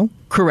Idaho.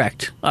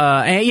 Correct.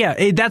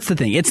 That's the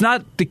thing. It's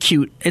not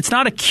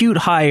a cute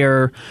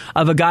hire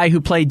of a guy who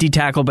played D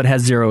tackle but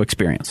has zero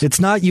experience. It's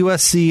not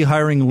USC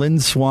hiring Lynn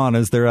Swan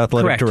as their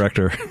athletic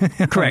director.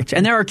 Correct.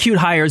 And there are cute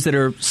hires that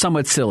are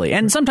somewhat silly.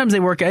 And sometimes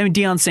they work. I mean,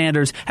 Deion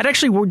Sanders had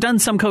actually done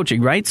some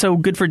coaching, right? So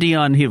good for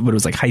Deion. It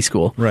was like high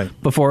school. Right.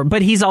 Before.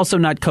 But he's also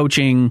not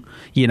coaching,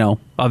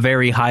 a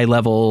very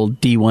high-level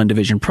D1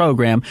 division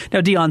program.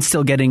 Now, Deion's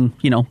still getting,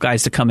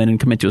 guys to come in and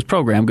commit to his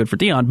program. Good for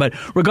Deion. But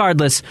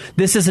regardless,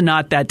 this is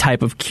not that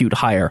type of cute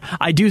hire.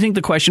 I do think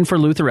the question for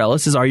Luther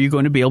Ellis is, are you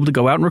going to be able to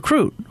go out and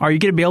recruit? Are you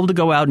going to be able to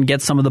go out and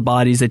get some of the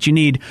bodies that you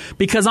need?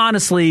 Because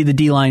honestly, the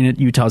D-line at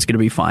Utah is going to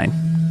be fine.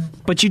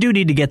 But you do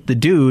need to get the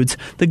dudes.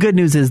 The good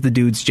news is the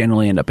dudes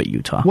generally end up at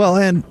Utah. Well,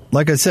 and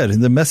like I said,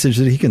 the message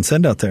that he can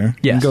send out there,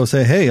 yes. and go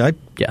say, hey, I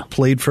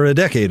played for a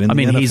decade in the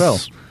NFL.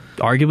 He's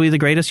arguably the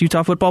greatest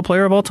Utah football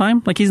player of all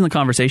time. Like, he's in the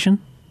conversation.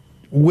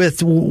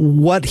 With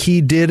what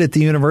he did at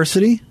the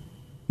university,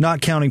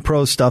 not counting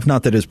pro stuff,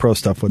 not that his pro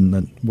stuff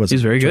was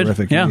he's very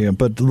terrific, good. Yeah.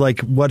 But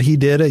like what he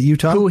did at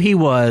Utah, who he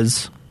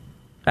was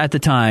at the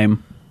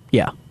time,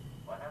 yeah,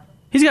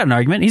 he's got an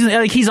argument.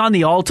 He's on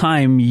the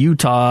all-time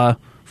Utah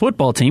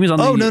football team. He's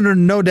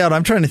on. No doubt.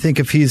 I'm trying to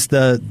think if he's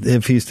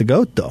the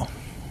GOAT though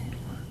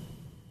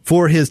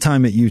for his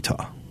time at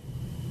Utah.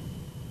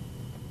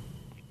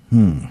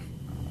 He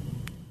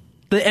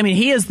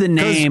is the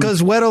name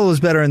because Weddle was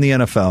better in the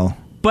NFL.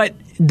 But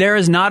there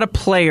is not a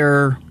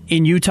player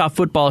in Utah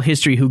football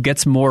history who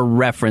gets more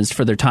referenced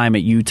for their time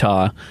at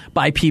Utah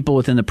by people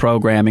within the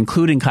program,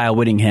 including Kyle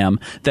Whittingham,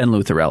 than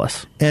Luther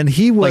Ellis. And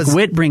he was... Like,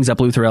 Witt brings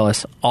up Luther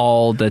Ellis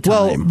all the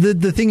time. Well,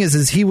 the thing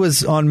is he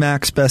was on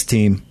Mac's best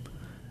team,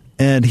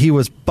 and he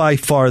was by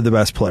far the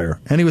best player.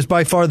 And he was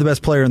by far the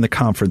best player in the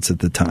conference at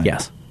the time.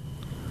 Yes.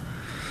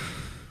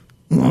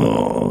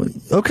 Oh,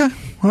 okay.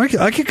 Well,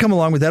 I could come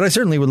along with that. I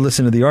certainly would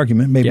listen to the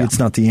argument. Maybe it's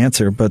not the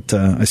answer, but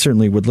I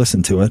certainly would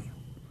listen to it.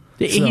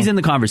 He's in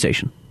the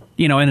conversation.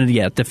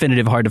 And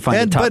definitive, hard to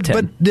find the top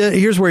 10. But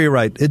here's where you're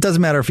right. It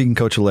doesn't matter if he can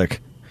coach a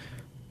lick.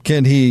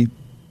 Can he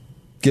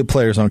get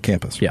players on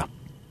campus? Yeah.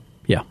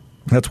 Yeah.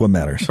 That's what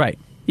matters. Right.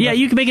 Yeah,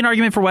 you can make an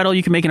argument for Weddle.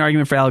 You can make an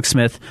argument for Alex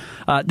Smith.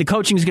 The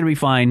coaching is going to be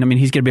fine. I mean,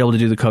 he's going to be able to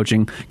do the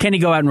coaching. Can he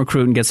go out and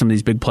recruit and get some of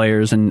these big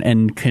players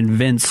and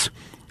convince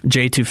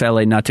Jay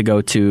Tufele not to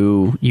go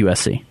to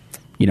USC?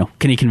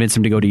 can he convince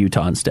him to go to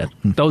Utah instead?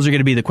 Those are going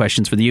to be the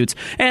questions for the Utes.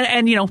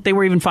 And they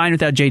were even fine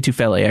without Jay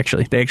Tufele,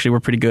 actually. They actually were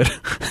pretty good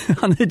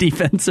on the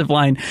defensive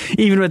line,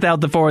 even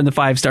without the 4 and the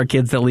 5-star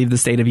kids that leave the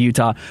state of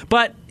Utah.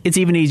 But it's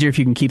even easier if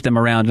you can keep them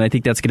around, and I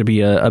think that's going to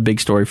be a big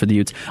story for the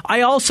Utes.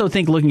 I also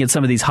think looking at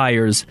some of these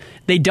hires,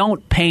 they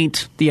don't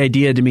paint the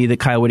idea to me that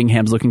Kyle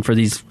Whittingham's looking for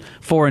these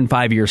 4 and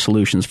 5 year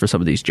solutions for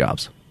some of these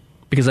jobs.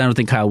 Because I don't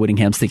think Kyle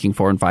Whittingham's thinking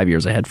 4 and 5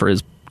 years ahead for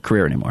his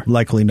career anymore.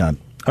 Likely not.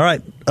 All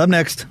right, up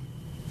next.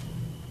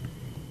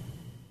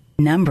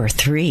 Number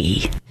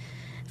 3.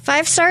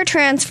 5-star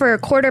transfer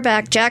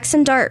quarterback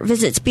Jackson Dart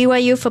visits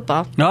BYU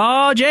football.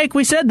 Oh, Jake,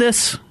 we said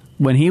this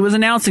when he was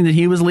announcing that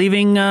he was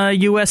leaving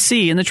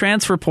USC in the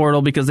transfer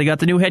portal because they got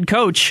the new head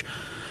coach.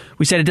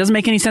 We said it doesn't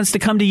make any sense to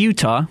come to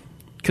Utah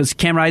because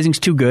Cam Rising's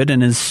too good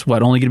and is,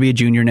 only going to be a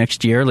junior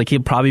next year. Like,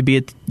 he'll probably be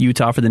at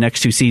Utah for the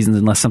next 2 seasons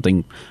unless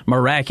something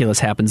miraculous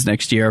happens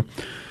next year.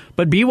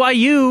 But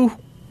BYU,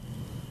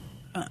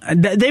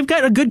 they've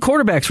got a good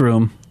quarterbacks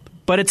room,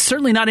 but it's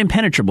certainly not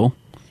impenetrable.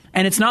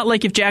 And it's not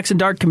like if Jackson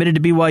Dart committed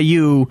to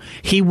BYU,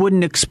 he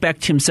wouldn't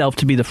expect himself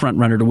to be the front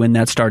runner to win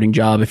that starting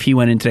job if he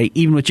went in today,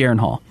 even with Jaren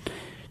Hall.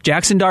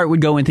 Jackson Dart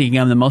would go in thinking,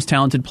 I'm the most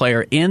talented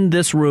player in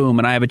this room,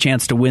 and I have a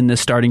chance to win this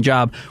starting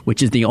job,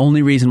 which is the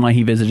only reason why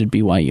he visited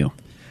BYU.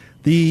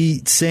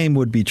 The same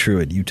would be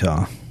true at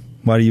Utah.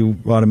 Why do you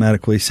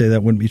automatically say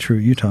that wouldn't be true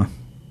at Utah?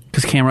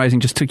 Because Cam Rising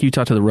just took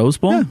Utah to the Rose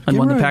Bowl and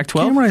won the Pac-12.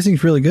 Cam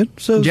Rising's really good.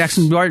 So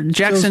Jackson Dart,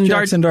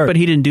 but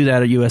he didn't do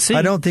that at USC.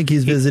 I don't think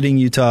he's visiting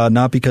Utah,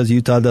 not because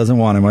Utah doesn't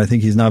want him. I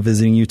think he's not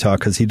visiting Utah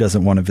because he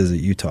doesn't want to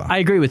visit Utah. I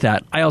agree with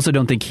that. I also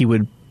don't think he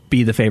would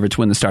be the favorite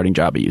to win the starting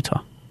job at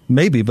Utah.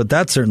 Much, but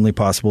that's certainly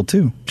possible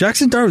too.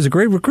 Jackson Dart was a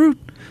great recruit,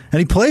 and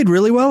he played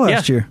really well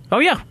last year. Oh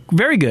yeah,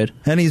 very good.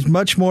 And he's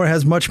much more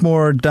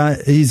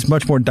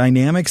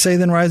dynamic, say,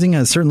 than Rising.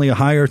 Has certainly a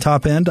higher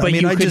top end. But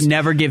you could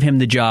never give him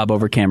the job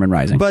over Cameron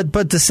Rising.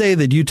 But to say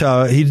that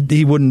Utah,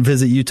 he wouldn't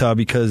visit Utah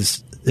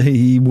because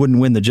he wouldn't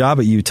win the job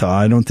at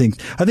Utah. I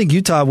think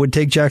Utah would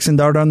take Jackson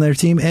Dart on their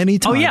team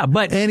anytime. Oh yeah,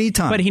 but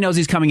anytime. But he knows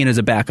he's coming in as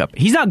a backup.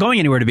 He's not going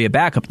anywhere to be a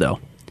backup though.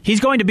 He's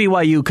going to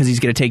BYU because he's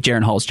going to take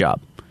Jaren Hall's job.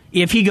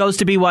 If he goes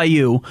to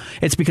BYU,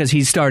 it's because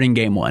he's starting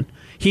game 1.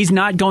 He's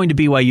not going to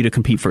BYU to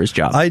compete for his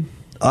job.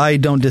 I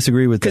don't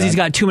disagree with that. Because he's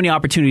got too many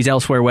opportunities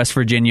elsewhere, West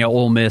Virginia,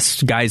 Ole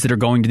Miss, guys that are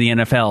going to the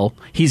NFL.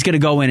 He's going to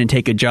go in and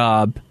take a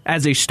job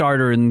as a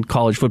starter in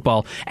college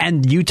football,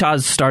 and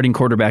Utah's starting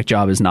quarterback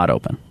job is not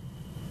open.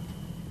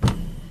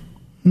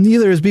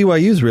 Neither is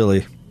BYU's,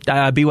 really.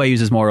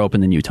 BYU's is more open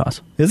than Utah's.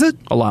 Is it?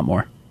 A lot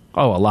more.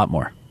 Oh, a lot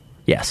more.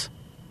 Yes.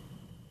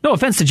 No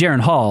offense to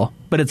Jaren Hall,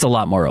 but it's a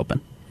lot more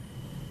open.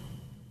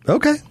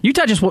 Okay.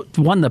 Utah just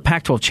won the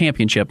Pac-12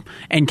 championship,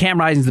 and Cam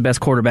Rising's the best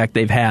quarterback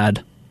they've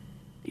had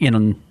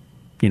don't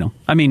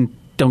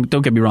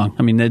get me wrong.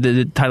 I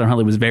mean, Tyler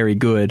Huntley was very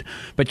good,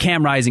 but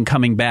Cam Rising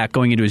coming back,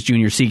 going into his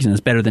junior season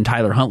is better than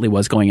Tyler Huntley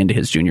was going into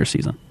his junior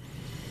season.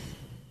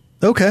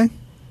 Okay.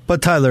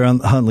 But Tyler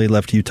Huntley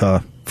left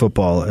Utah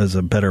football as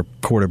a better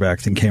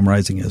quarterback than Cam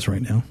Rising is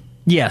right now.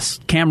 Yes,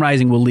 Cam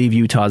Rising will leave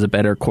Utah as a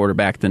better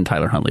quarterback than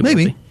Tyler Huntley will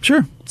be.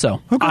 Sure.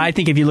 So I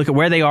think if you look at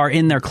where they are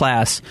in their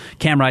class,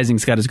 Cam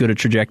Rising's got as good a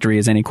trajectory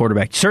as any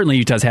quarterback. Certainly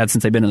Utah's had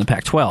since they've been in the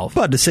Pac-12.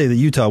 But to say that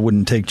Utah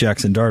wouldn't take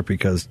Jackson Dart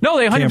because they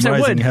 100% Cam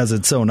Rising would. has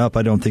it sewn up,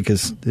 I don't think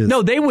is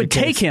No, they would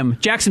take him.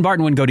 Jackson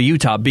Barton wouldn't go to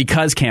Utah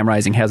because Cam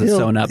Rising has it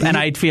sewn up. And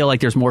I feel like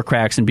there's more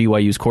cracks in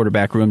BYU's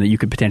quarterback room that you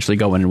could potentially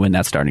go in and win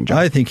that starting job.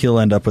 I think he'll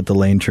end up with the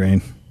Lane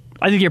train.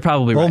 I think you're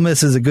probably right. Ole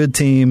Miss is a good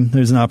team.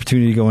 There's an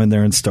opportunity to go in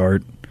there and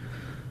start.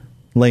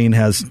 Lane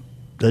has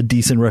a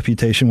decent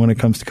reputation when it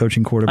comes to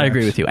coaching quarterbacks. I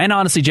agree with you. And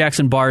honestly,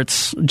 Jackson Dart,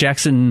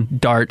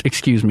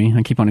 excuse me,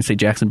 I keep wanting to say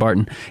Jackson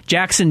Barton.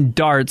 Jackson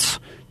Dart's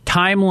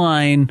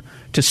timeline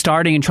to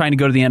starting and trying to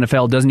go to the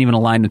NFL doesn't even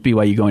align with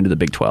BYU going to the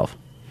Big 12.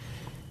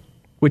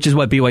 Which is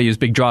what BYU's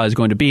big draw is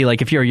going to be.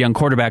 Like, if you're a young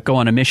quarterback, go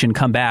on a mission,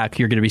 come back,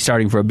 you're going to be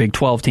starting for a Big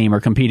 12 team or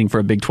competing for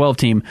a Big 12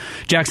 team.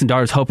 Jackson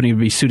Dart is hoping he would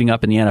be suiting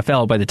up in the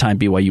NFL by the time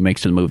BYU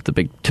makes the move to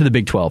the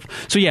Big 12.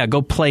 So, yeah,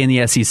 go play in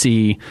the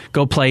SEC,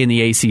 go play in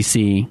the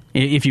ACC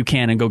if you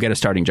can, and go get a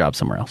starting job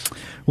somewhere else.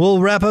 We'll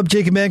wrap up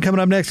Jake and Ben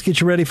coming up next.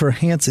 Get you ready for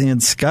Hans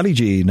and Scotty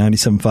G,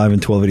 97.5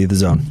 and 1280 The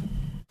Zone.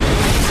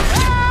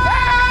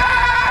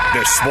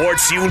 The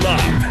sports you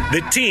love,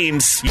 the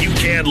teams you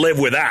can't live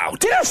without.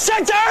 Get a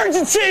sense of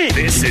urgency!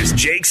 This is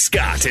Jake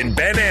Scott and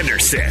Ben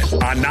Anderson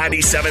on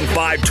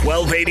 97.5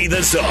 1280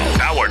 The Zone,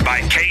 powered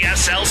by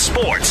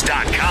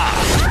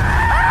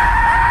KSLSports.com.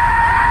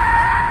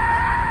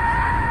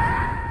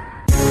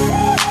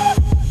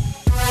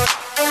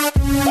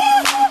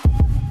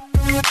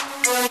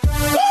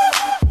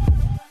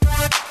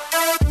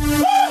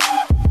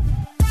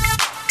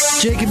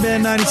 Jake and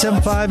Ben,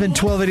 97.5 and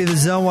 1280 The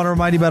Zone. Want to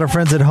remind you about our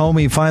friends at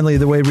Homey. Finally,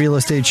 the way real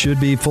estate should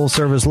be.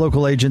 Full-service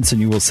local agents, and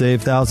you will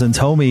save thousands.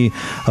 Homey,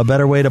 a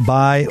better way to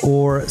buy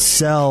or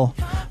sell.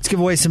 Let's give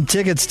away some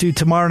tickets to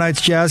tomorrow night's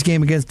Jazz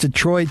game against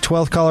Detroit.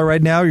 12th caller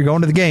right now. You're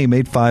going to the game.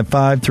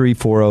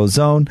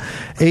 855-340-ZONE.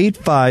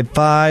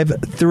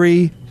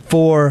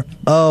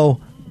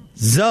 855-340-ZONE.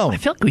 Zone. I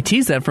feel like we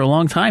teased that for a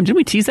long time. Didn't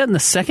we tease that in the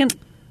second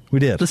We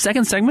did.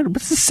 segment?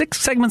 This is 6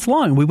 segments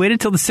long. We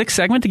waited till the 6th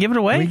segment to give it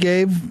away? We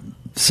gave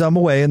some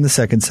away in the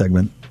second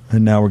segment,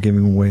 and now we're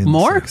giving away in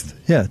More? the 6th.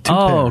 Yeah, 2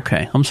 Oh, pair.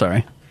 okay. I'm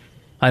sorry.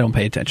 I don't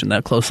pay attention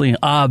that closely,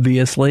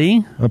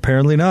 obviously.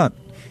 Apparently not.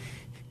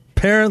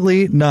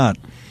 Apparently not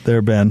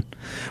there, Ben.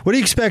 What do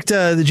you expect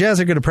the Jazz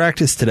are going to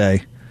practice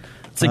today?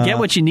 So get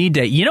what you need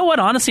day. You know what,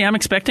 honestly, I'm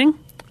expecting?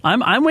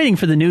 I'm waiting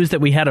for the news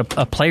that we had a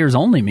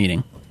players-only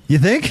meeting. You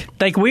think?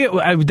 Like,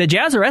 the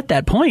Jazz are at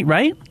that point,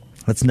 right?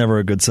 That's never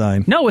a good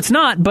sign. No, it's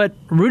not, but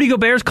Rudy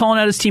Gobert's calling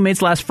out his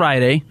teammates last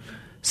Friday.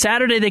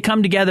 Saturday, they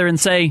come together and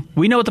say,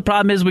 we know what the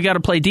problem is, we got to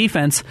play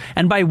defense.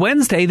 And by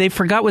Wednesday, they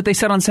forgot what they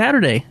said on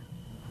Saturday.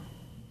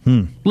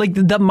 Like,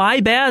 the my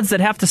bads that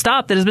have to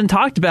stop that has been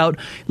talked about,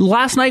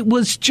 last night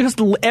was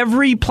just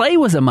every play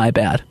was a my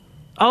bad.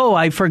 Oh,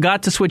 I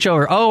forgot to switch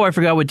over. Oh, I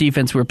forgot what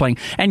defense we were playing.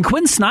 And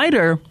Quinn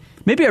Snyder,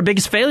 maybe our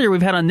biggest failure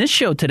we've had on this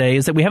show today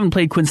is that we haven't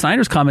played Quinn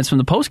Snyder's comments from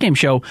the postgame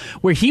show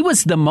where he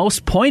was the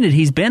most pointed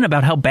he's been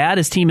about how bad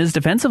his team is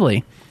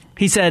defensively.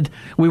 He said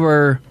we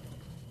were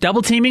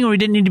double teaming when we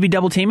didn't need to be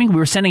double teaming. We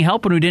were sending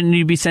help when we didn't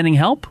need to be sending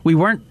help. We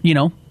weren't,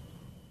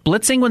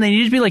 blitzing when they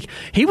needed to be. Like,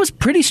 he was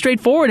pretty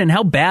straightforward in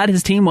how bad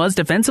his team was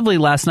defensively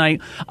last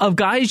night of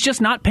guys just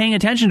not paying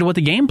attention to what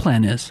the game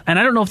plan is. And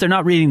I don't know if they're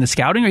not reading the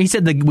scouting, or he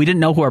said that we didn't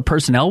know who our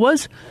personnel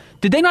was.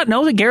 Did they not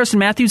know that Garrison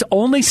Matthews'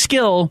 only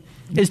skill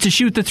is to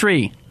shoot the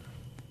three?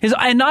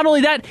 And not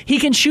only that, he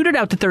can shoot it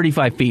out to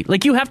 35 feet.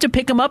 Like, you have to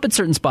pick him up at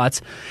certain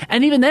spots.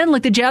 And even then,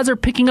 like, the Jazz are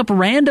picking up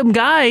random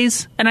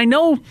guys. And I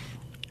know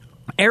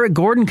Eric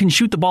Gordon can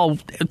shoot the ball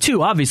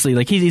too, obviously.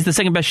 Like, he's the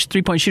second best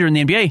three-point shooter in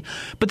the NBA.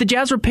 But the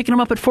Jazz were picking him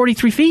up at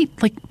 43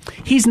 feet. Like,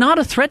 he's not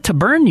a threat to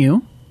burn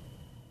you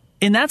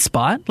in that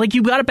spot. Like,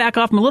 you got to back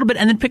off him a little bit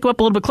and then pick him up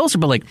a little bit closer.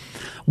 But, like,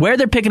 where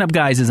they're picking up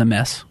guys is a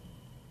mess.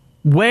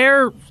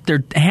 Where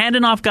they're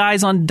handing off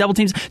guys on double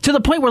teams to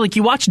the point where, like,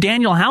 you watch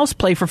Daniel House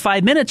play for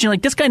 5 minutes, you're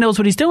like, this guy knows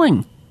what he's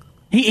doing.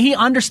 He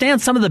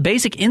understands some of the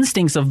basic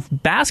instincts of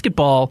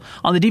basketball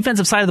on the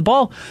defensive side of the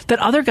ball that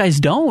other guys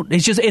don't.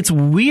 It's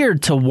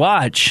weird to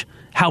watch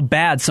how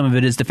bad some of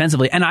it is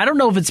defensively. And I don't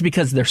know if it's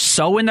because they're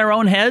so in their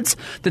own heads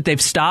that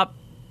they've stopped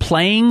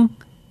playing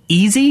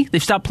easy,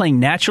 they've stopped playing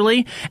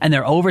naturally, and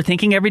they're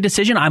overthinking every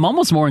decision. I'm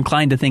almost more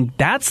inclined to think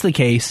that's the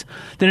case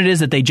than it is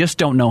that they just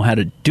don't know how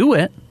to do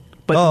it.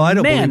 But I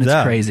don't man, believe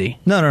that. It's crazy.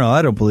 No,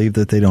 I don't believe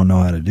that they don't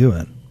know how to do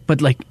it.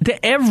 But like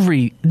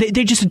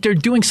they're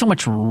doing so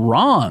much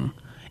wrong.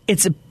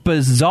 It's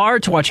bizarre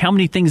to watch how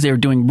many things they're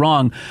doing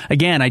wrong.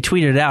 Again, I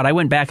tweeted it out. I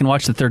went back and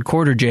watched the third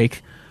quarter,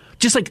 Jake.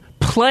 Just like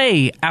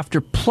play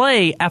after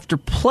play after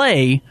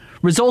play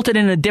resulted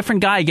in a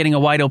different guy getting a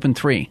wide open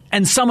three.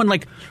 And someone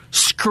like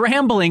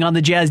scrambling on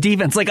the Jazz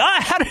defense. Like,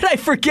 how did I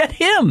forget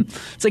him?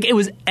 It's like it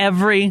was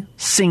every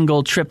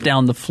single trip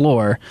down the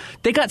floor.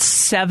 They got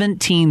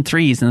 17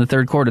 threes in the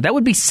third quarter. That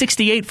would be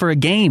 68 for a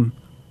game.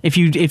 If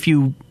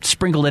you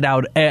sprinkled it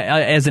out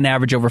as an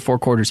average over 4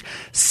 quarters.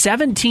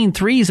 17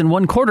 threes in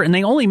 1 quarter, and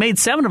they only made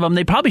 7 of them.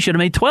 They probably should have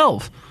made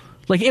 12.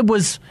 Like, it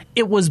was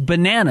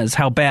bananas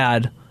how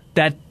bad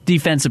that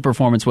defensive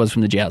performance was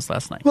from the Jazz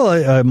last night. Well,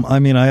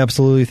 I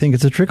absolutely think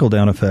it's a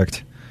trickle-down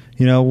effect.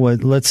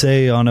 Let's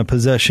say on a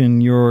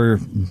possession you're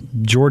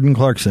Jordan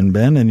Clarkson,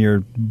 Ben, and you're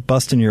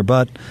busting your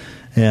butt,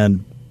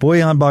 and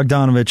Bojan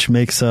Bogdanovic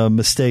makes a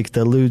mistake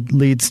that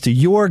leads to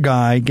your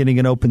guy getting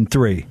an open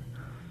three.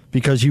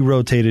 Because you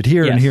rotated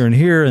here and here and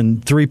here,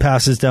 and 3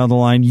 passes down the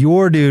line,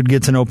 your dude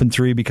gets an open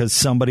three because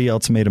somebody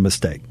else made a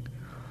mistake.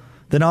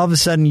 Then all of a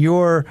sudden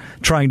you're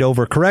trying to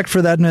overcorrect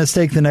for that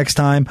mistake the next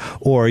time,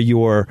 or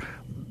you're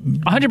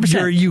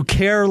 100%. You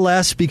care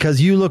less because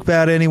you look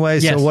bad anyway.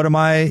 Yes. So what am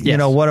I?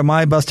 What am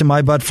I busting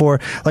my butt for?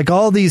 Like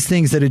all these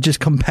things that it just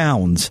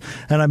compounds.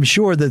 And I'm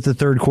sure that the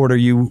third quarter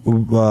you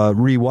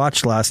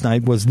rewatched last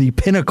night was the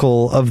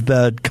pinnacle of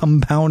the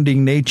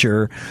compounding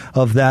nature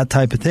of that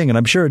type of thing. And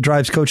I'm sure it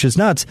drives coaches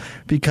nuts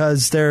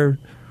because they're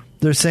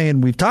saying,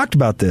 we've talked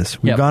about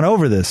this. We've gone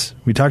over this.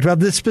 We talked about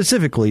this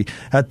specifically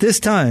at this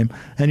time,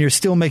 and you're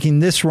still making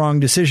this wrong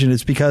decision.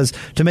 It's because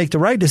to make the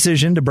right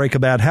decision, to break a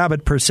bad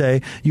habit per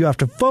se, you have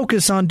to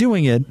focus on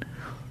doing it,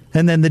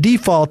 and then the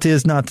default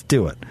is not to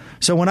do it.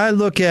 So when I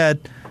look at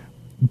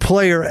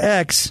player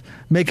X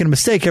making a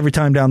mistake every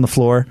time down the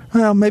floor,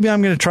 well, maybe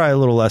I'm going to try a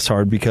little less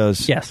hard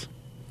because... Yes.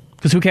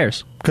 Because who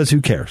cares? Because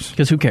who cares?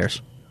 Because who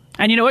cares?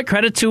 And you know what?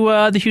 Credit to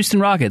the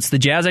Houston Rockets. The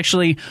Jazz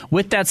actually,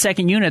 with that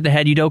second unit that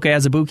had Udoka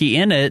Azubuike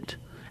in it,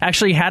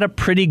 actually had a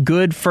pretty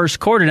good first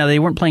quarter. Now, they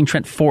weren't playing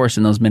Trent Forrest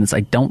in those minutes,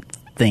 I don't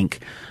think.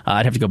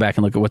 I'd have to go back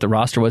and look at what the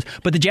roster was.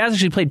 But the Jazz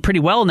actually played pretty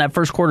well in that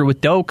first quarter with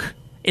Doak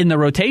in the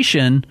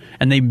rotation,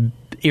 and they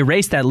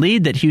erased that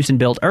lead that Houston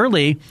built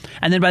early.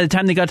 And then by the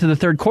time they got to the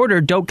third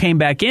quarter, Doak came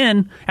back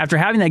in after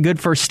having that good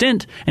first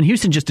stint, and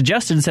Houston just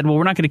adjusted and said, well,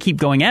 we're not going to keep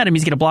going at him.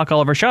 He's going to block all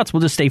of our shots.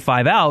 We'll just stay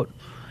 5 out.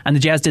 And the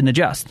Jazz didn't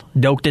adjust.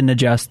 Doak didn't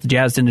adjust. The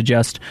Jazz didn't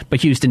adjust.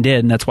 But Houston did,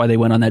 and that's why they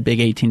went on that big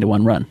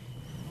 18-1 run.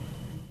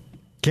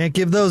 Can't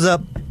give those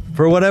up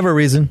for whatever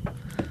reason.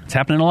 It's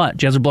happening a lot.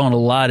 Jazz are blowing a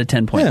lot of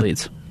 10-point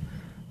leads.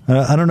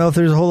 I don't know if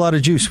there's a whole lot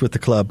of juice with the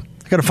club.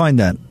 I got to find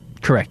that.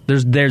 Correct.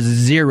 There's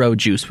zero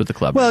juice with the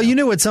club. Well, right you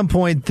knew at some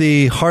point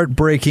the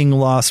heartbreaking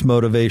loss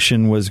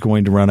motivation was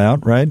going to run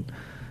out, right?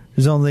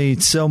 There's only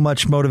so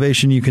much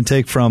motivation you can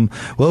take from,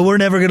 well, we're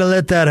never going to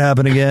let that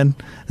happen again.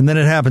 And then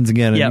it happens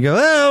again. And you go,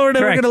 oh, we're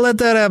never going to let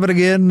that happen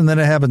again. And then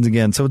it happens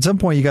again. So at some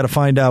point, you got to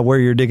find out where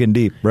you're digging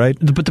deep, right?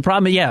 But the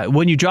problem,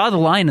 when you draw the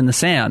line in the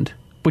sand,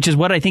 which is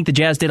what I think the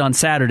Jazz did on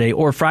Saturday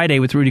or Friday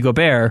with Rudy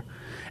Gobert,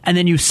 and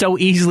then you so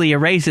easily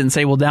erase it and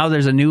say, well, now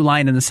there's a new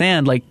line in the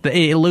sand, like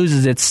it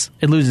loses its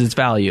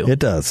value. It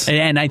does.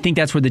 And I think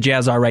that's where the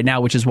Jazz are right now,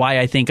 which is why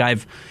I think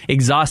I've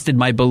exhausted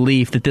my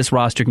belief that this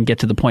roster can get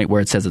to the point where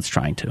it says it's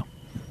trying to.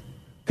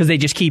 Because they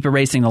just keep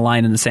erasing the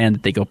line in the sand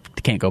that they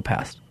can't go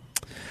past.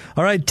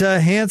 All right,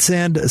 Hans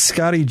and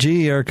Scotty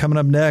G are coming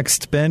up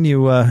next. Ben,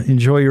 you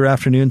enjoy your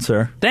afternoon,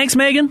 sir. Thanks,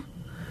 Megan.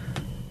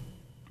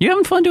 You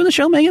having fun doing the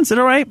show, Megan? Is it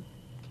all right?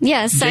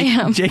 Yes, I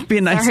am. Jake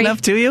being nice enough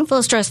to you? A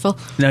little stressful.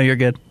 No, you're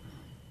good.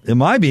 Am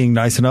I being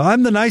nice enough?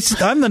 I'm the nice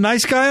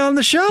guy on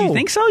the show. You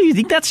think so? You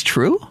think that's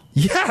true?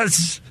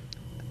 Yes.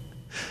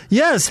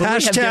 Yes. Well,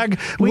 hashtag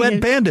Wet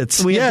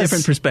Bandits. We have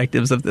different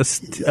perspectives of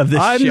this I'm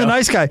show. the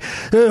nice guy.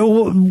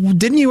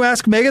 Didn't you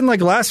ask Megan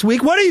last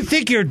week? What do you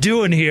think you're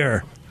doing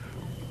here?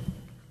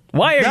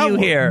 Why are you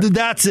here?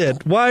 That's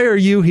it. Why are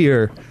you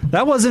here?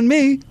 That wasn't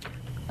me.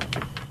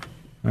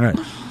 All right.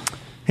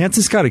 Hans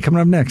and Scotty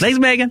coming up next. Thanks,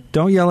 Megan.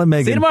 Don't yell at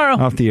Megan. See you tomorrow.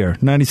 Off the air.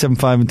 97.5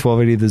 and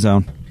 1280 The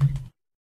Zone.